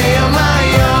own, they are my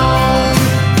own.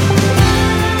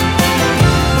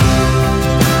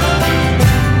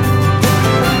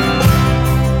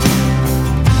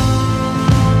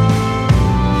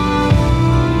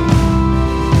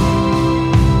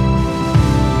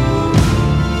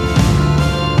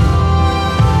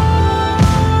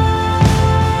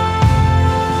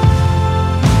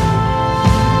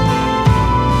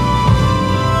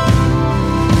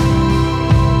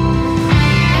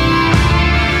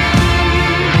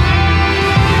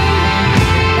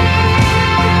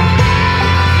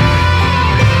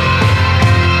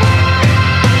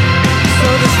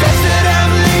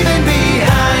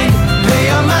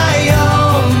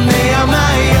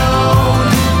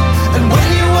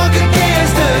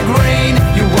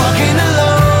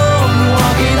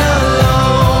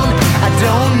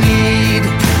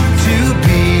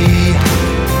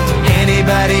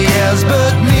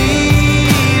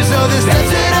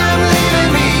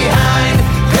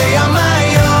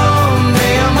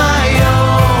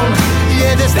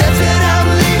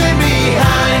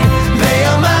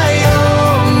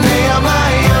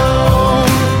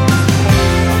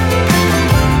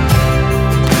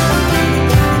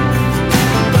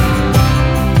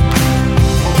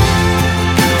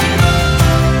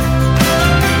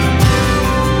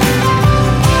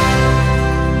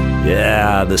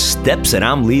 The steps that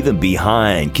I'm leaving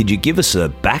behind. Could you give us a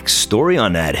backstory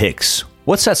on that, Hicks?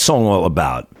 What's that song all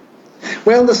about?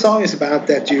 Well, the song is about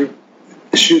that you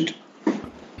should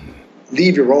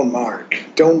leave your own mark.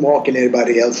 Don't walk in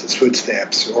anybody else's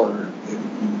footsteps.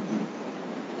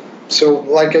 So,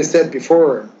 like I said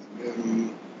before,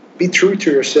 be true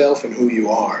to yourself and who you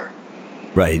are.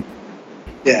 Right.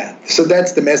 Yeah. So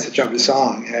that's the message of the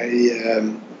song.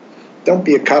 Don't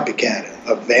be a copycat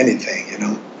of anything, you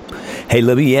know. Hey,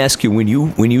 let me ask you, when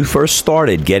you first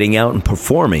started getting out and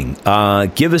performing,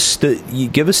 give us the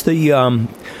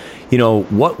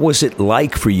what was it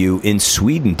like for you in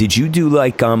Sweden? Did you do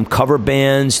like cover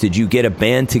bands? Did you get a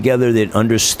band together that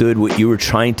understood what you were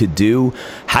trying to do?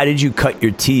 How did you cut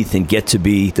your teeth and get to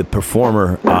be the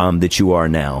performer that you are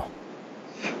now?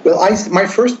 Well, my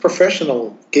first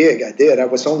professional gig I did, I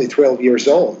was only 12 years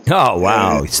old. Oh,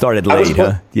 wow. You started late,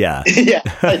 huh? Yeah. Yeah,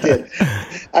 I did.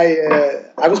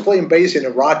 I was playing bass in a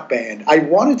rock band. I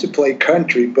wanted to play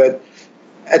country, but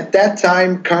at that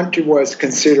time, country was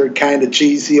considered kind of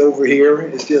cheesy over here.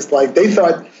 It's just like they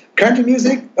thought country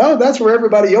music, oh, that's where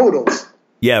everybody yodels.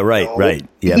 Yeah, right, right.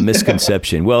 Yeah,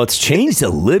 misconception. Well, it's changed a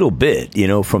little bit,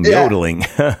 from yodeling.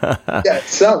 Yeah,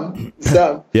 some.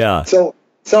 Yeah.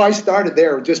 So I started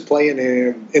there just playing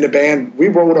in a band. We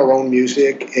wrote our own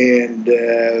music and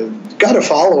got a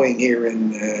following here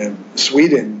in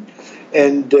Sweden.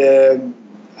 And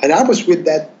I was with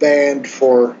that band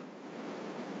for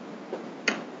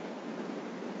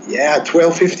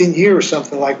 12, 15 years,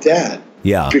 something like that.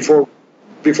 Yeah.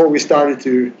 Before we started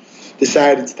to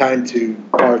decide it's time to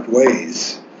part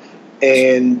ways.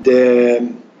 And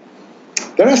then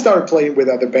I started playing with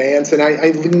other bands, and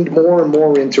I leaned more and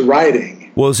more into writing.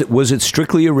 Was it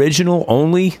strictly original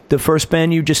only, the first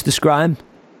band you just described?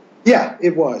 Yeah,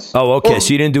 it was. Oh, okay.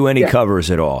 So you didn't do any covers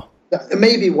at all?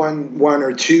 Maybe one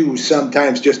or two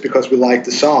sometimes, just because we liked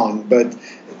the song, but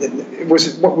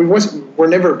we're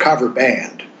never a cover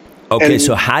band. Okay,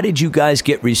 so how did you guys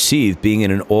get received being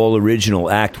in an all-original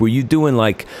act? Were you doing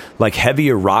like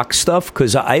heavier rock stuff?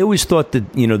 Because I always thought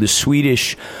that, the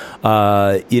Swedish,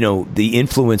 the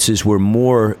influences were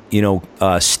more,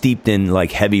 steeped in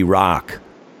like heavy rock.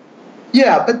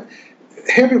 Yeah, but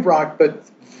heavy rock, but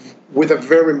with a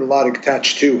very melodic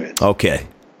touch to it. Okay.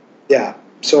 Yeah,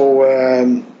 so,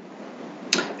 and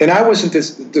I wasn't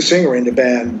the singer in the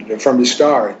band from the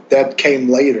start. That came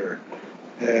later.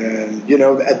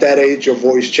 At that age, your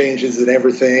voice changes and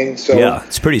everything. So yeah,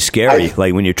 it's pretty scary.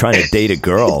 Like when you're trying to date a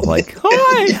girl, like,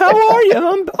 "Hi, how are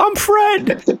you? I'm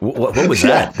Fred." What was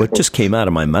that? What just came out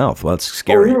of my mouth? Well, that's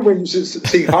scary. When you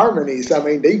sing harmonies, I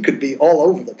mean, they could be all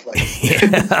over the place.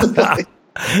 Like,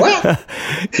 well,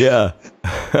 yeah.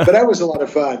 But that was a lot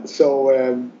of fun.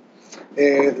 So,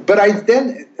 but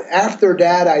after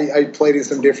that, I played in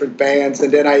some different bands,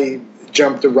 and then I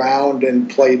jumped around and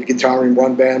played guitar in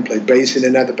one band, played bass in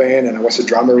another band, and I was a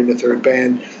drummer in the third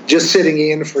band, just sitting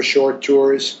in for short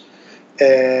tours.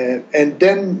 And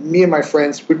then me and my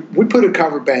friends, we put a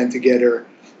cover band together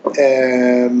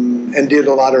and did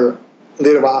a lot of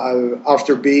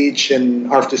after beach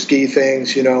and after ski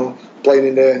things, played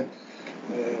in the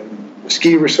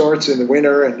ski resorts in the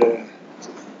winter and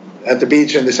at the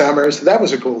beach in the summer. So that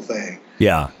was a cool thing.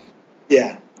 Yeah.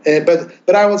 Yeah.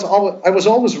 But I was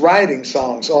always writing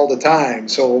songs all the time,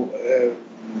 so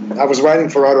I was writing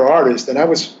for other artists, and I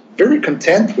was very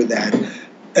content with that.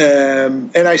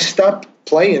 And I stopped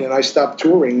playing and I stopped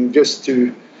touring just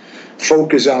to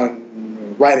focus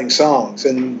on writing songs,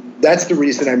 and that's the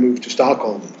reason I moved to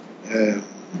Stockholm,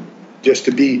 just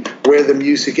to be where the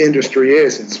music industry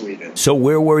is in Sweden. So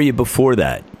where were you before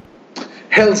that?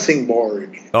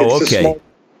 Helsingborg. Oh, it's okay.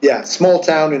 Small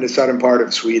town in the southern part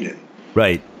of Sweden.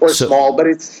 Right. Or small, but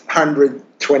it's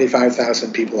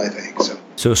 125,000 people, I think.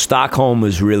 So Stockholm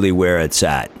is really where it's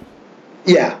at.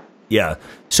 Yeah. Yeah.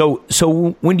 So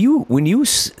when you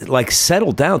like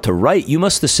settled down to write, you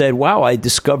must have said, "Wow, I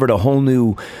discovered a whole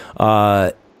new,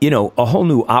 a whole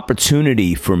new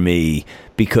opportunity for me,"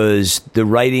 because the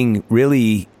writing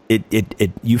really,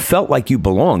 you felt like you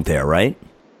belonged there, right?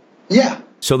 Yeah.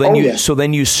 So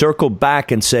then you circled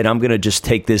back and said, "I'm going to just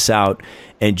take this out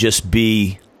and just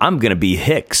be." I'm going to be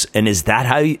Hicks. And is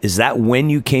that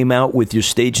when you came out with your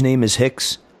stage name as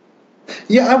Hicks?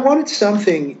 Yeah, I wanted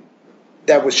something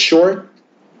that was short,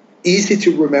 easy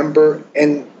to remember,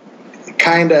 and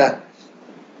kind of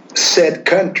said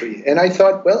country. And I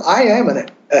thought, well, I am a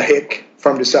Hick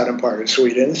from the southern part of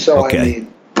Sweden, so okay. I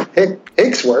mean,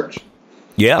 Hicks works.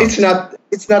 Yeah. It's not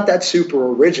that super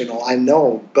original, I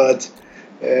know, but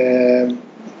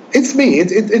it's me.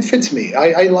 It fits me.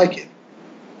 I like it.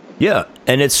 Yeah,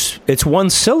 and it's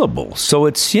one syllable, so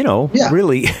it's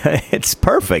really it's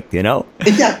perfect,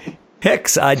 Yeah.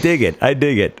 Hicks, I dig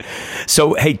it.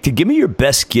 So hey, to give me your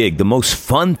best gig, the most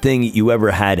fun thing you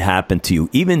ever had happen to you,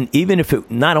 even if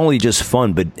it not only just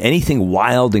fun, but anything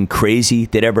wild and crazy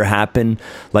that ever happened,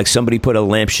 like somebody put a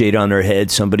lampshade on their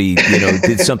head, somebody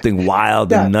did something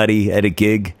wild and nutty at a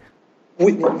gig.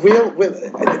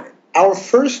 our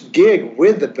first gig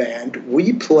with the band,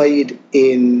 we played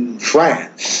in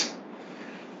France.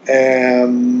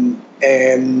 And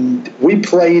we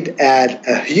played at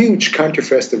a huge country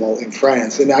festival in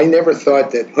France. And I never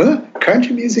thought that,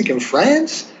 country music in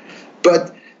France?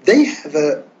 But they have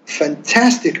a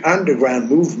fantastic underground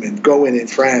movement going in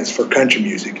France for country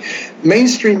music.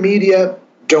 Mainstream media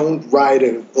don't write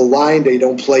a line, they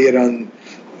don't play it on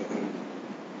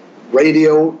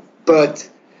radio, but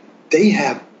they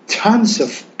have tons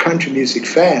of country music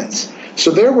fans. So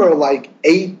there were like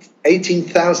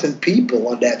 18,000 people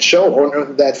on that show or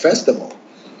on that festival.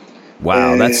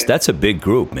 Wow, that's a big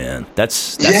group, man.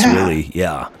 That's really,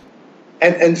 yeah.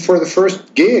 And for the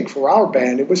first gig for our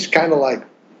band, it was kind of like,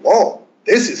 whoa,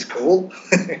 this is cool.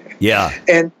 Yeah.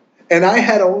 And I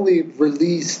had only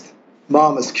released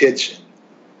Mama's Kitchen.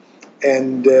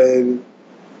 And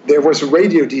there was a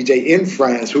radio DJ in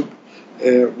France who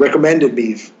recommended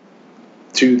me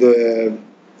to the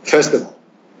festival.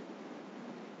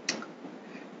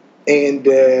 And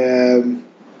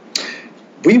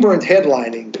we weren't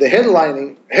headlining. The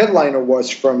headliner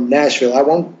was from Nashville. I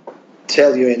won't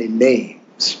tell you any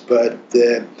names, but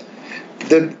the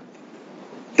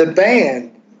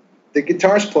band, the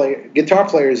guitar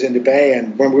players in the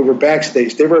band, when we were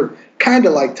backstage, they were kind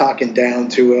of like talking down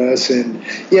to us, and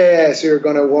so you're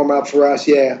going to warm up for us,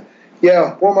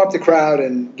 warm up the crowd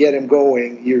and get them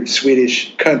going, you're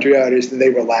Swedish country artists, and they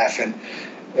were laughing.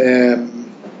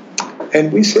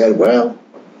 And we said, well,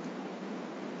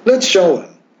 let's show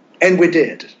them. And we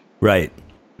did. Right.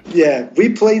 Yeah, we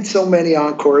played so many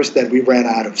encores that we ran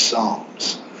out of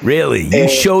songs. Really? You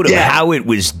showed them how it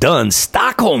was done,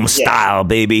 Stockholm style,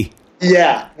 baby.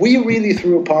 Yeah, we really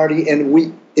threw a party, and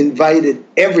we invited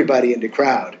everybody in the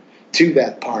crowd to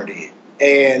that party.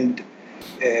 And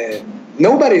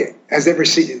nobody has ever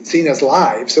seen us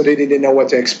live, so they didn't know what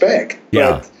to expect.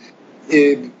 Yeah. But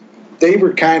they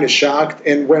were kind of shocked.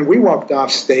 And when we walked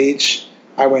off stage,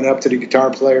 I went up to the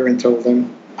guitar player and told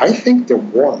him, I think they're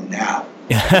warm now.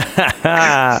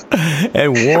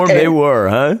 And warm they were,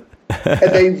 huh?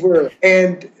 And they were.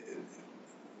 And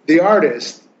the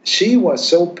artist, she was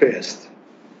so pissed.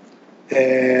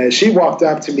 She walked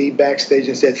up to me backstage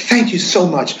and said, thank you so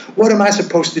much. What am I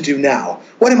supposed to do now?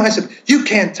 You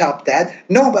can't top that.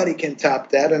 Nobody can top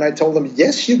that. And I told them,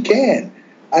 yes, you can.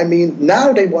 I mean,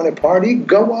 now they want to party.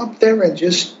 Go up there and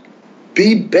just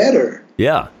be better.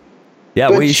 Yeah. Yeah,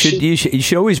 but well, you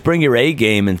should always bring your A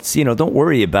game, and don't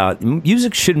worry about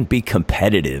music. Shouldn't be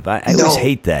competitive. I always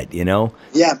hate that.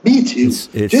 Yeah, me too.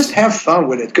 It's just have fun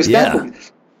with it, because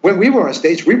when we were on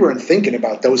stage, we weren't thinking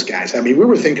about those guys. I mean, we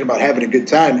were thinking about having a good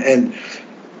time and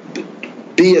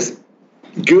be as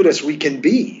good as we can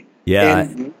be. Yeah,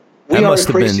 and we are a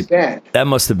crazy band. That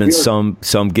must have been some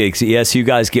gigs. Yes, you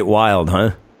guys get wild,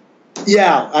 huh?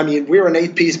 Yeah, I mean, we're an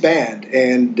 8-piece band,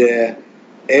 and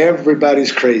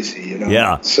everybody's crazy,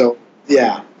 Yeah. So,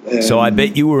 yeah. So I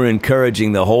bet you were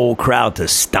encouraging the whole crowd to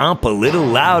stomp a little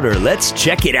louder. Let's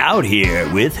check it out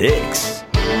here with Hicks.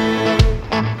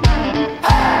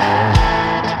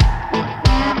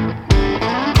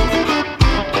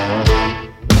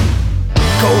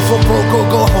 Go for broke or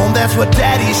go home, that's what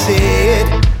Daddy said.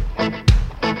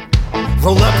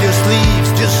 Roll up your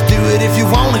sleeves, just do it if you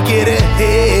want to get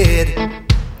ahead.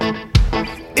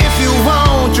 If you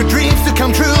want your dreams to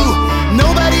come true,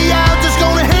 nobody out there's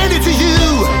gonna hand it to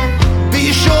you.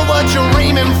 Be sure what you're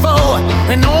aiming for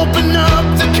and open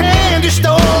up the candy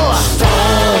store.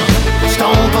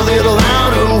 Stomp a little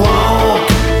louder, walk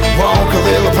a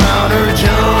little prouder,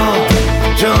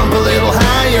 jump a little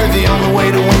higher. The only way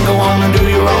to win, go on and do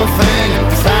your own thing.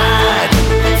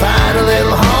 Fight a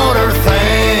little harder,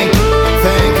 think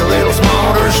a little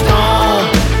smarter,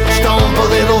 stomp a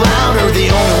little louder. The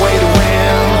only way to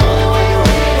win,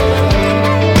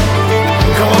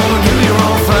 go on and do your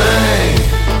own thing.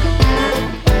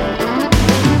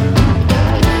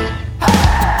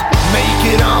 Make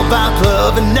it all about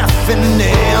love and nothing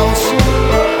else.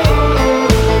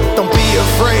 Don't be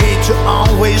afraid to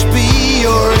always be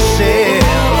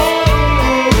yourself.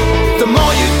 The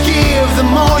more you give, the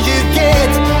more you get.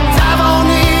 Dive on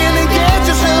in and get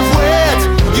yourself wet.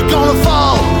 You're gonna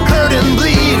fall, hurt and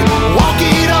bleed. Walk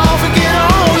it off and get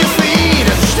on your feet.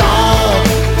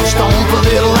 Stomp a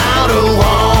little louder,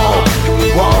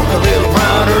 walk a little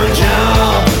prouder,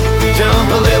 jump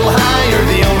a little higher.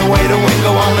 The only way to win,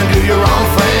 go on and do your own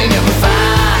thing. And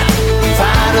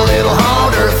fight a little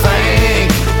harder,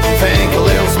 think a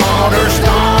little smarter,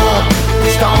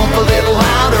 stomp a little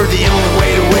louder. The only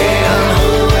way to win,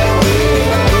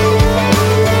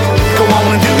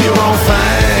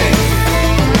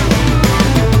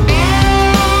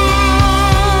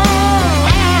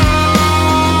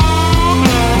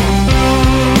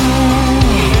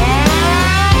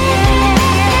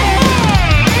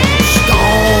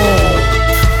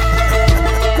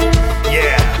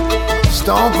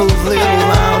 stomp a little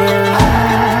louder.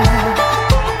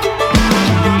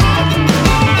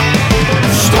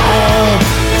 Stomp,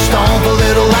 stomp a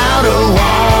little louder.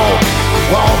 Walk,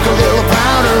 walk a little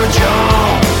prouder.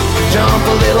 Jump, jump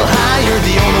a little higher.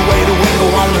 The only way to win, go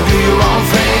on and do your own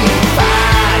thing.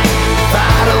 Fight,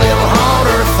 fight a little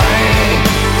harder.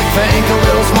 Think a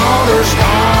little smaller.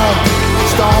 Stomp,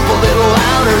 stomp a little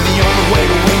louder. The only way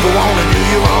to win, go on and do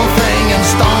your own thing. And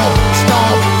stomp,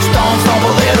 stomp, stomp, stomp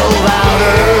a little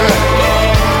louder.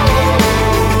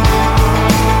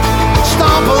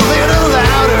 Stomp a little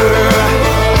louder.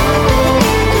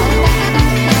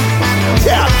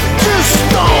 Yeah, just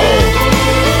stomp.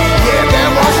 Yeah,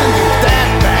 that wasn't that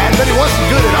bad, but it wasn't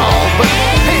good at all. But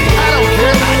hey, I don't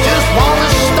care. I just want to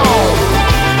stomp.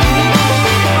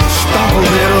 Stomp a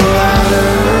little louder.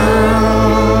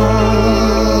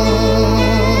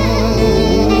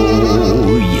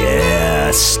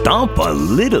 Stomp a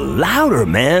little louder,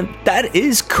 man. That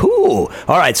is cool.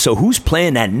 All right, so who's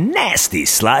playing that nasty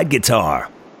slide guitar?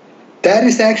 That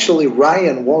is actually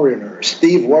Ryan Warrener,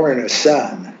 Steve Warrener's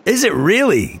son. Is it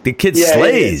really? The kid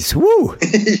slays. Woo.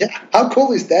 Yeah. How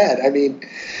cool is that? I mean,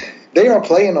 they are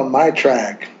playing on my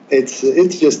track. It's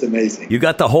just amazing. You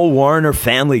got the whole Warrener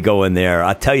family going there.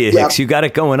 I tell you, Hicks, you got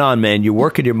it going on, man. You're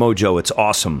working your mojo. It's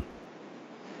awesome.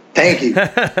 Thank you.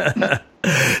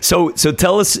 So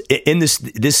tell us, in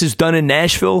this is done in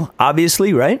Nashville,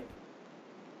 obviously, right?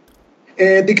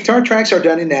 The guitar tracks are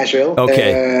done in Nashville.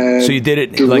 Okay, so you did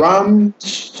it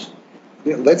drums.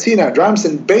 Let's see now. Drums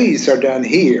and bass are done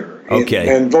here. Okay,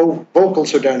 and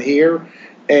vocals are done here,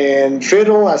 and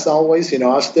fiddle, as always, in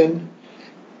Austin.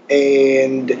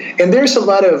 And there's a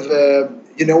lot of a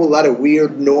lot of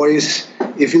weird noise.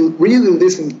 If you really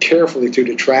listen carefully to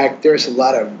the track, there's a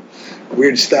lot of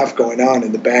weird stuff going on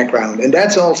in the background, and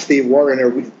that's all Steve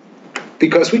Warrener,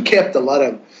 because we kept a lot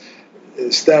of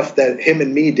stuff that him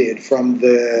and me did from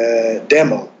the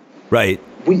demo. Right.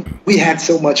 We had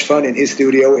so much fun in his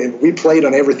studio, and we played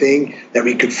on everything that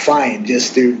we could find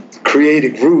just to create a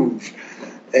groove,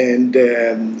 and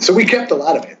so we kept a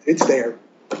lot of it. It's there.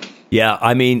 Yeah,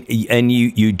 I mean, and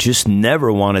you just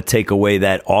never want to take away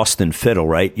that Austin fiddle,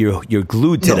 right? You're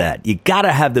glued to that. You got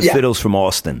to have the fiddles from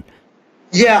Austin.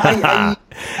 Yeah,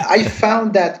 I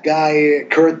found that guy,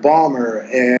 Kurt Balmer,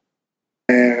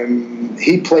 and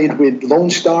he played with Lone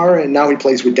Star, and now he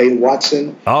plays with Dale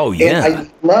Watson. Oh, yeah.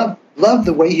 And I love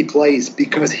the way he plays,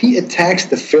 because he attacks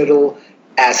the fiddle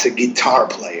as a guitar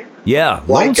player. Yeah,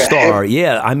 Lone Star,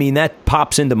 yeah. I mean, that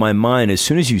pops into my mind. As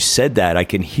soon as you said that, I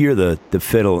can hear the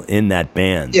fiddle in that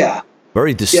band. Yeah.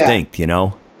 Very distinct, you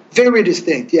know? Very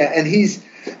distinct, yeah. And his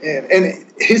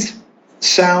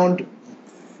sound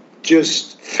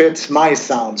just fits my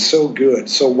sound so good.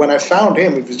 So when I found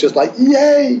him, it was just like,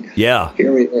 yay! Yeah,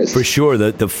 here he is. For sure.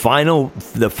 The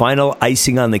final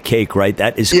icing on the cake, right?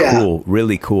 That is cool,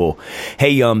 really cool.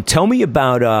 Hey, tell me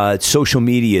about social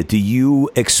media. Do you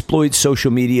exploit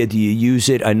social media? Do you use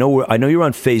it? I know you're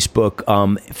on Facebook.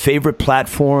 Favorite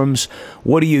platforms?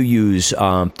 What do you use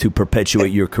to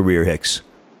perpetuate your career, Hicks?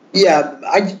 Yeah,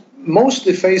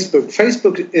 mostly Facebook.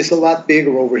 Facebook is a lot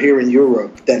bigger over here in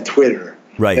Europe than Twitter.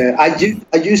 Right. I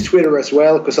use Twitter as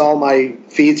well, because all my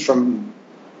feeds from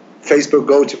Facebook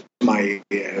go to my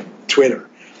Twitter.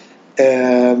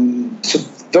 So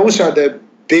those are the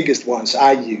biggest ones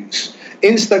I use.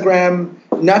 Instagram,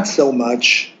 not so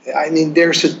much. I mean,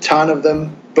 there's a ton of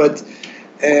them, but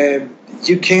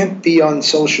you can't be on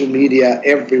social media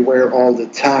everywhere all the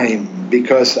time,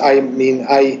 because I am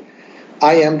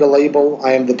the label,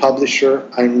 I am the publisher,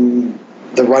 I'm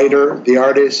the writer, the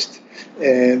artist,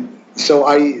 and so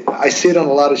I sit on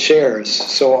a lot of shares,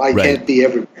 so I can't be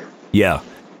everywhere. Yeah.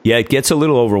 Yeah, it gets a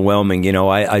little overwhelming. You know,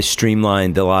 I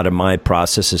streamlined a lot of my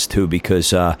processes too,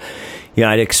 because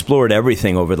I'd explored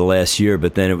everything over the last year,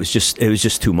 but then it was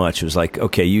just too much. It was like,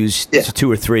 okay, use 2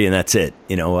 or 3 and that's it.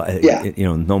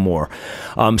 No more.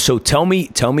 So tell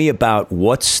me about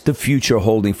what's the future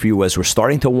holding for you as we're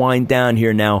starting to wind down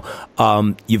here now.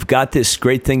 You've got this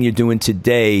great thing you're doing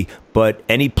today, but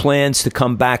any plans to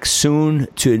come back soon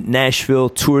to Nashville,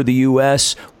 tour the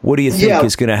U.S.? What do you think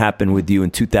is going to happen with you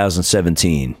in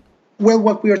 2017? Well,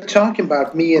 what we are talking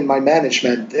about, me and my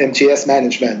management, MTS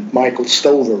management, Michael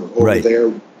Stover over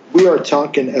there, we are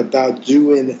talking about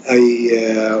doing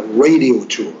a radio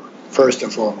tour, first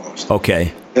and foremost.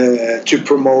 Okay. To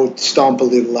promote Stomp a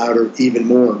Little Louder even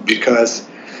more, because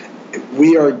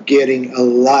we are getting a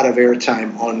lot of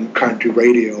airtime on country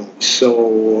radio.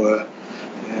 So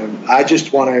I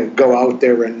just want to go out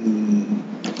there and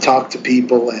talk to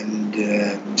people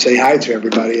and say hi to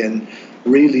everybody and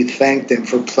really thank them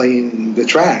for playing the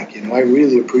track. I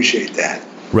really appreciate that.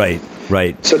 Right.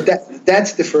 Right. So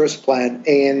that's the first plan,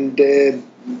 and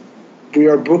we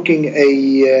are booking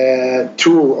a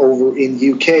tour over in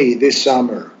UK this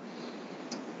summer.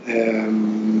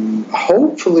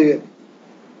 Hopefully,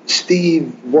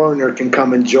 Steve Warner can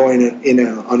come and join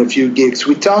on a few gigs.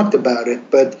 We talked about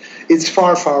it, but it's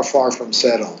far, far, far from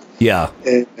settled. Yeah.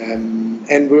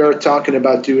 And we are talking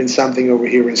about doing something over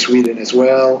here in Sweden as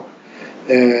well.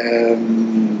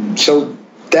 So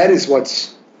that is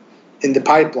what's in the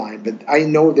pipeline. But I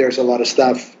know there's a lot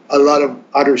of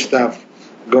other stuff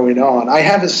going on. I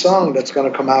have a song that's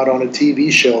going to come out on a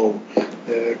TV show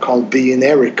called Being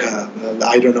Erica.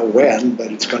 I don't know when,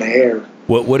 but it's going to air.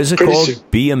 What is it pretty called? soon.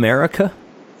 Be America?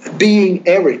 Being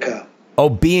Erica. Oh,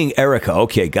 Being Erica.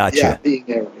 Okay, gotcha. Yeah, Being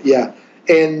Erica. Yeah.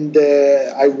 And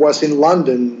I was in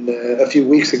London a few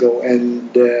weeks ago, and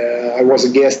I was a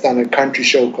guest on a country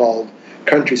show called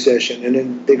Country Session, and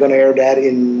then they're going to air that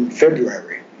in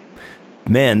February.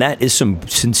 Man, that is some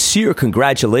sincere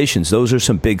congratulations. Those are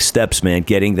some big steps, man,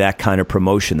 getting that kind of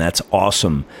promotion. That's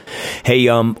awesome. Hey,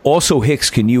 also, Hicks,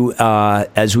 can you,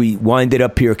 as we wind it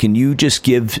up here, can you just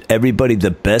give everybody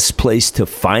the best place to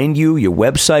find you, your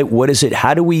website? What is it?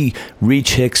 How do we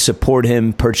reach Hicks, support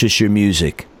him, purchase your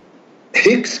music?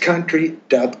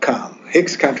 Hickscountry.com.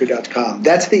 Hickscountry.com.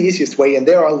 That's the easiest way, and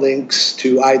there are links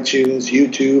to iTunes,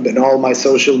 YouTube, and all my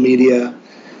social media.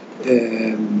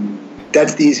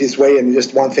 That's the easiest way, and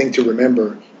just one thing to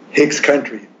remember, Hicks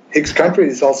Country. Hicks Country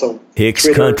is also Hicks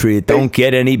Twitter. Country. It don't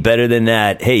get any better than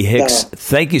that. Hey, Hicks,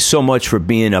 Thank you so much for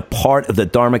being a part of the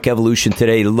Dharmic Evolution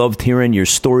today. Loved hearing your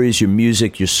stories, your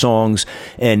music, your songs,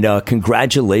 and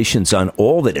congratulations on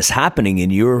all that is happening in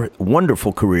your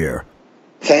wonderful career.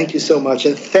 Thank you so much,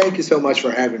 and thank you so much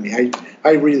for having me.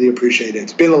 I really appreciate it.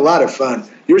 It's been a lot of fun.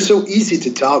 You're so easy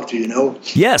to talk to, you know?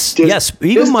 Yes, yes.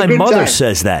 Even my mother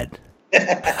says that.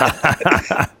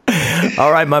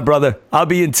 All right, my brother. I'll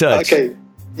be in touch. Okay.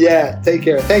 Yeah, take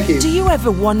care. Thank you. Do you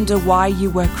ever wonder why you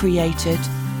were created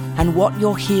and what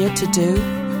you're here to do?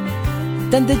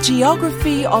 Then the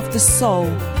geography of the soul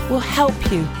will help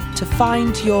you to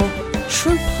find your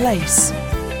true place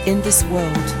in this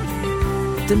world.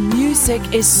 The music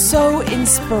is so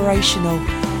inspirational,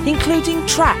 including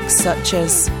tracks such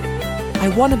as I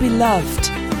Wanna Be Loved,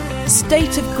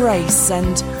 State of Grace,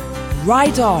 and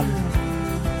Ride On.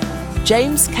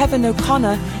 James Kevin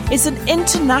O'Connor is an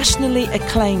internationally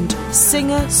acclaimed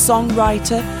singer,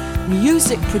 songwriter,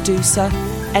 music producer,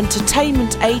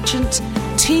 entertainment agent,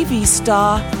 TV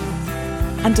star,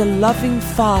 and a loving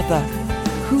father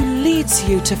who leads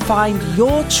you to find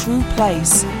your true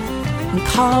place and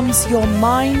calms your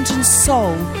mind and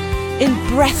soul in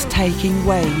breathtaking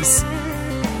ways.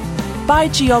 Buy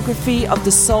Geography of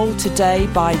the Soul today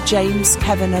by James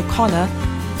Kevin O'Connor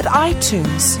at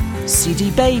iTunes, CD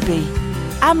Baby,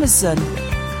 Amazon,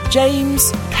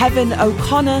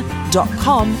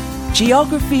 jameskevino'connor.com.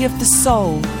 Geography of the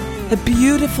Soul, a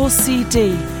beautiful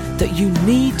CD that you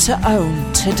need to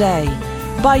own today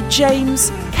by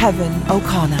James Kevin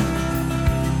O'Connor.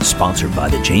 Sponsored by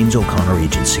the James O'Connor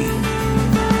Agency.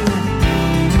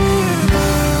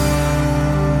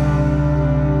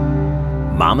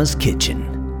 Mama's Kitchen.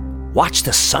 Watch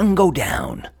the sun go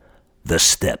down, the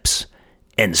steps,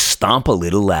 and stomp a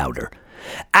little louder.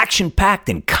 Action-packed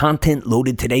and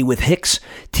content-loaded today with Hicks,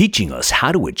 teaching us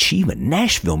how to achieve a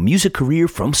Nashville music career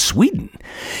from Sweden.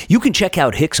 You can check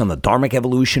out Hicks on the Dharmic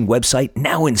Evolution website,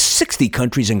 now in 60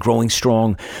 countries and growing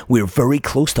strong. We're very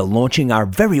close to launching our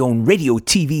very own radio,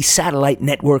 TV, satellite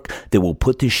network that will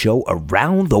put this show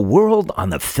around the world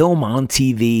on the Film on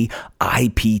TV,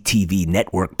 IPTV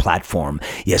network platform.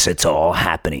 Yes, it's all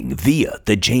happening via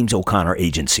the James O'Connor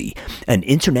Agency, an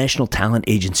international talent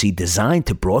agency designed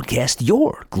to broadcast your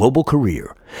global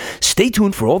career. Stay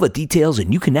tuned for all the details,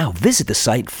 and you can now visit the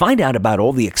site, find out about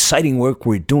all the exciting work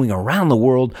we're doing around the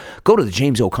world. Go to the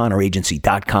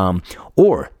JamesO'ConnorAgency.com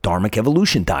or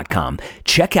DharmicEvolution.com.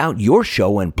 Check out your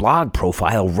show and blog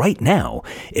profile right now.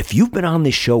 If you've been on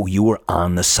this show, you are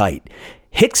on the site.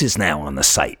 Hicks is now on the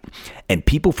site, and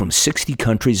people from 60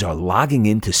 countries are logging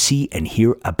in to see and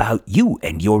hear about you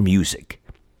and your music.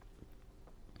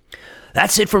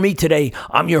 That's it for me today.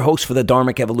 I'm your host for the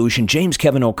Dharmic Evolution, James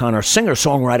Kevin O'Connor,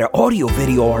 singer-songwriter,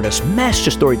 audio-video artist, master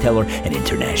storyteller, and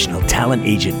international talent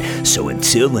agent. So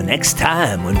until the next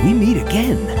time when we meet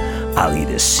again, I'll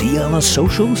either see you on the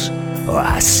socials or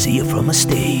I see you from a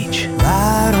stage.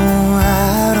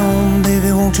 Ride on,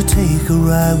 baby, won't you take a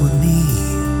ride with me?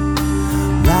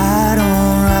 Ride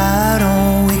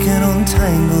on, we can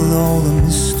untangle all the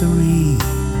mystery.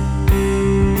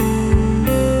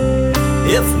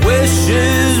 If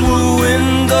wishes were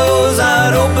windows,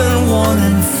 I'd open one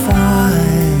and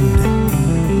find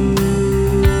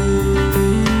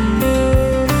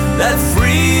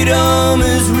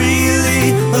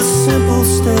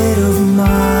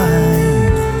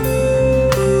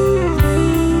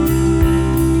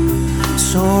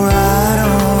So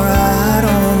ride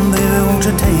on, baby, won't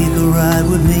you take a ride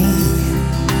with me?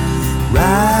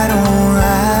 Ride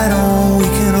on, we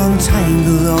can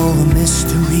untangle all the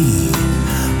mystery.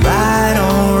 Ride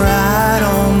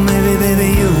on, maybe, baby,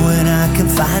 you and I can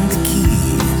find the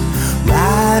key.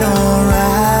 Ride on,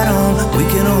 we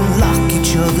can unlock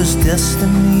each other's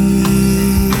destiny.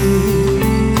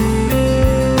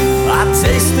 I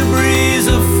taste the breeze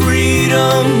of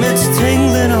freedom, it's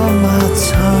tingling on my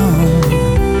tongue.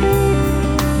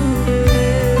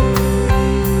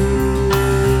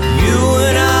 You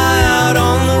and I out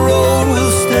on the road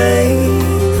will stay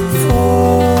forever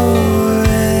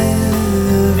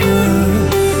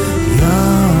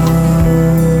young.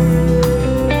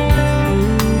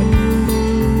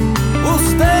 We'll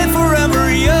stay forever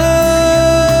young.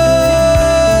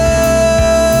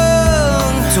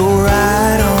 So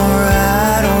ride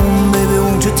on, baby,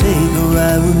 won't you take a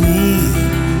ride with me?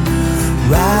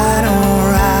 Ride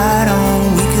on,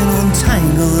 we can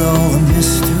untangle all the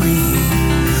mystery.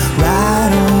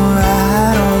 Ride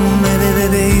on,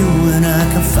 baby, you and I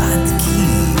can find the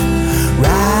key.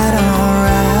 Ride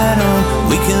on,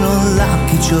 we can unlock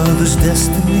each other's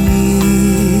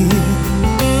destiny.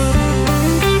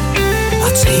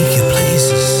 I'll take you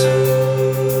places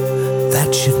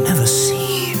that you've never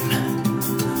seen.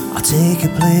 I'll take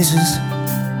you places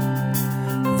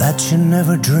that you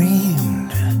never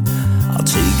dreamed. I'll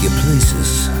take you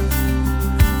places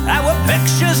that were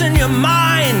pictures in your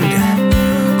mind.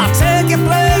 I'll take you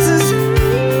places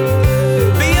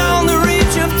beyond the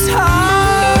reach of time.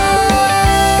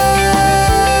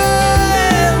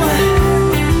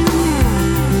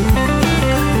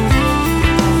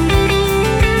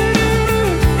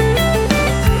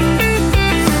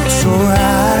 So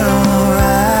ride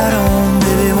on,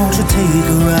 baby, won't you take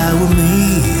a ride with me?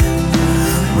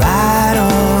 Ride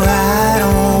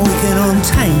on, we can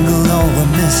untangle all the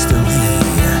mystery.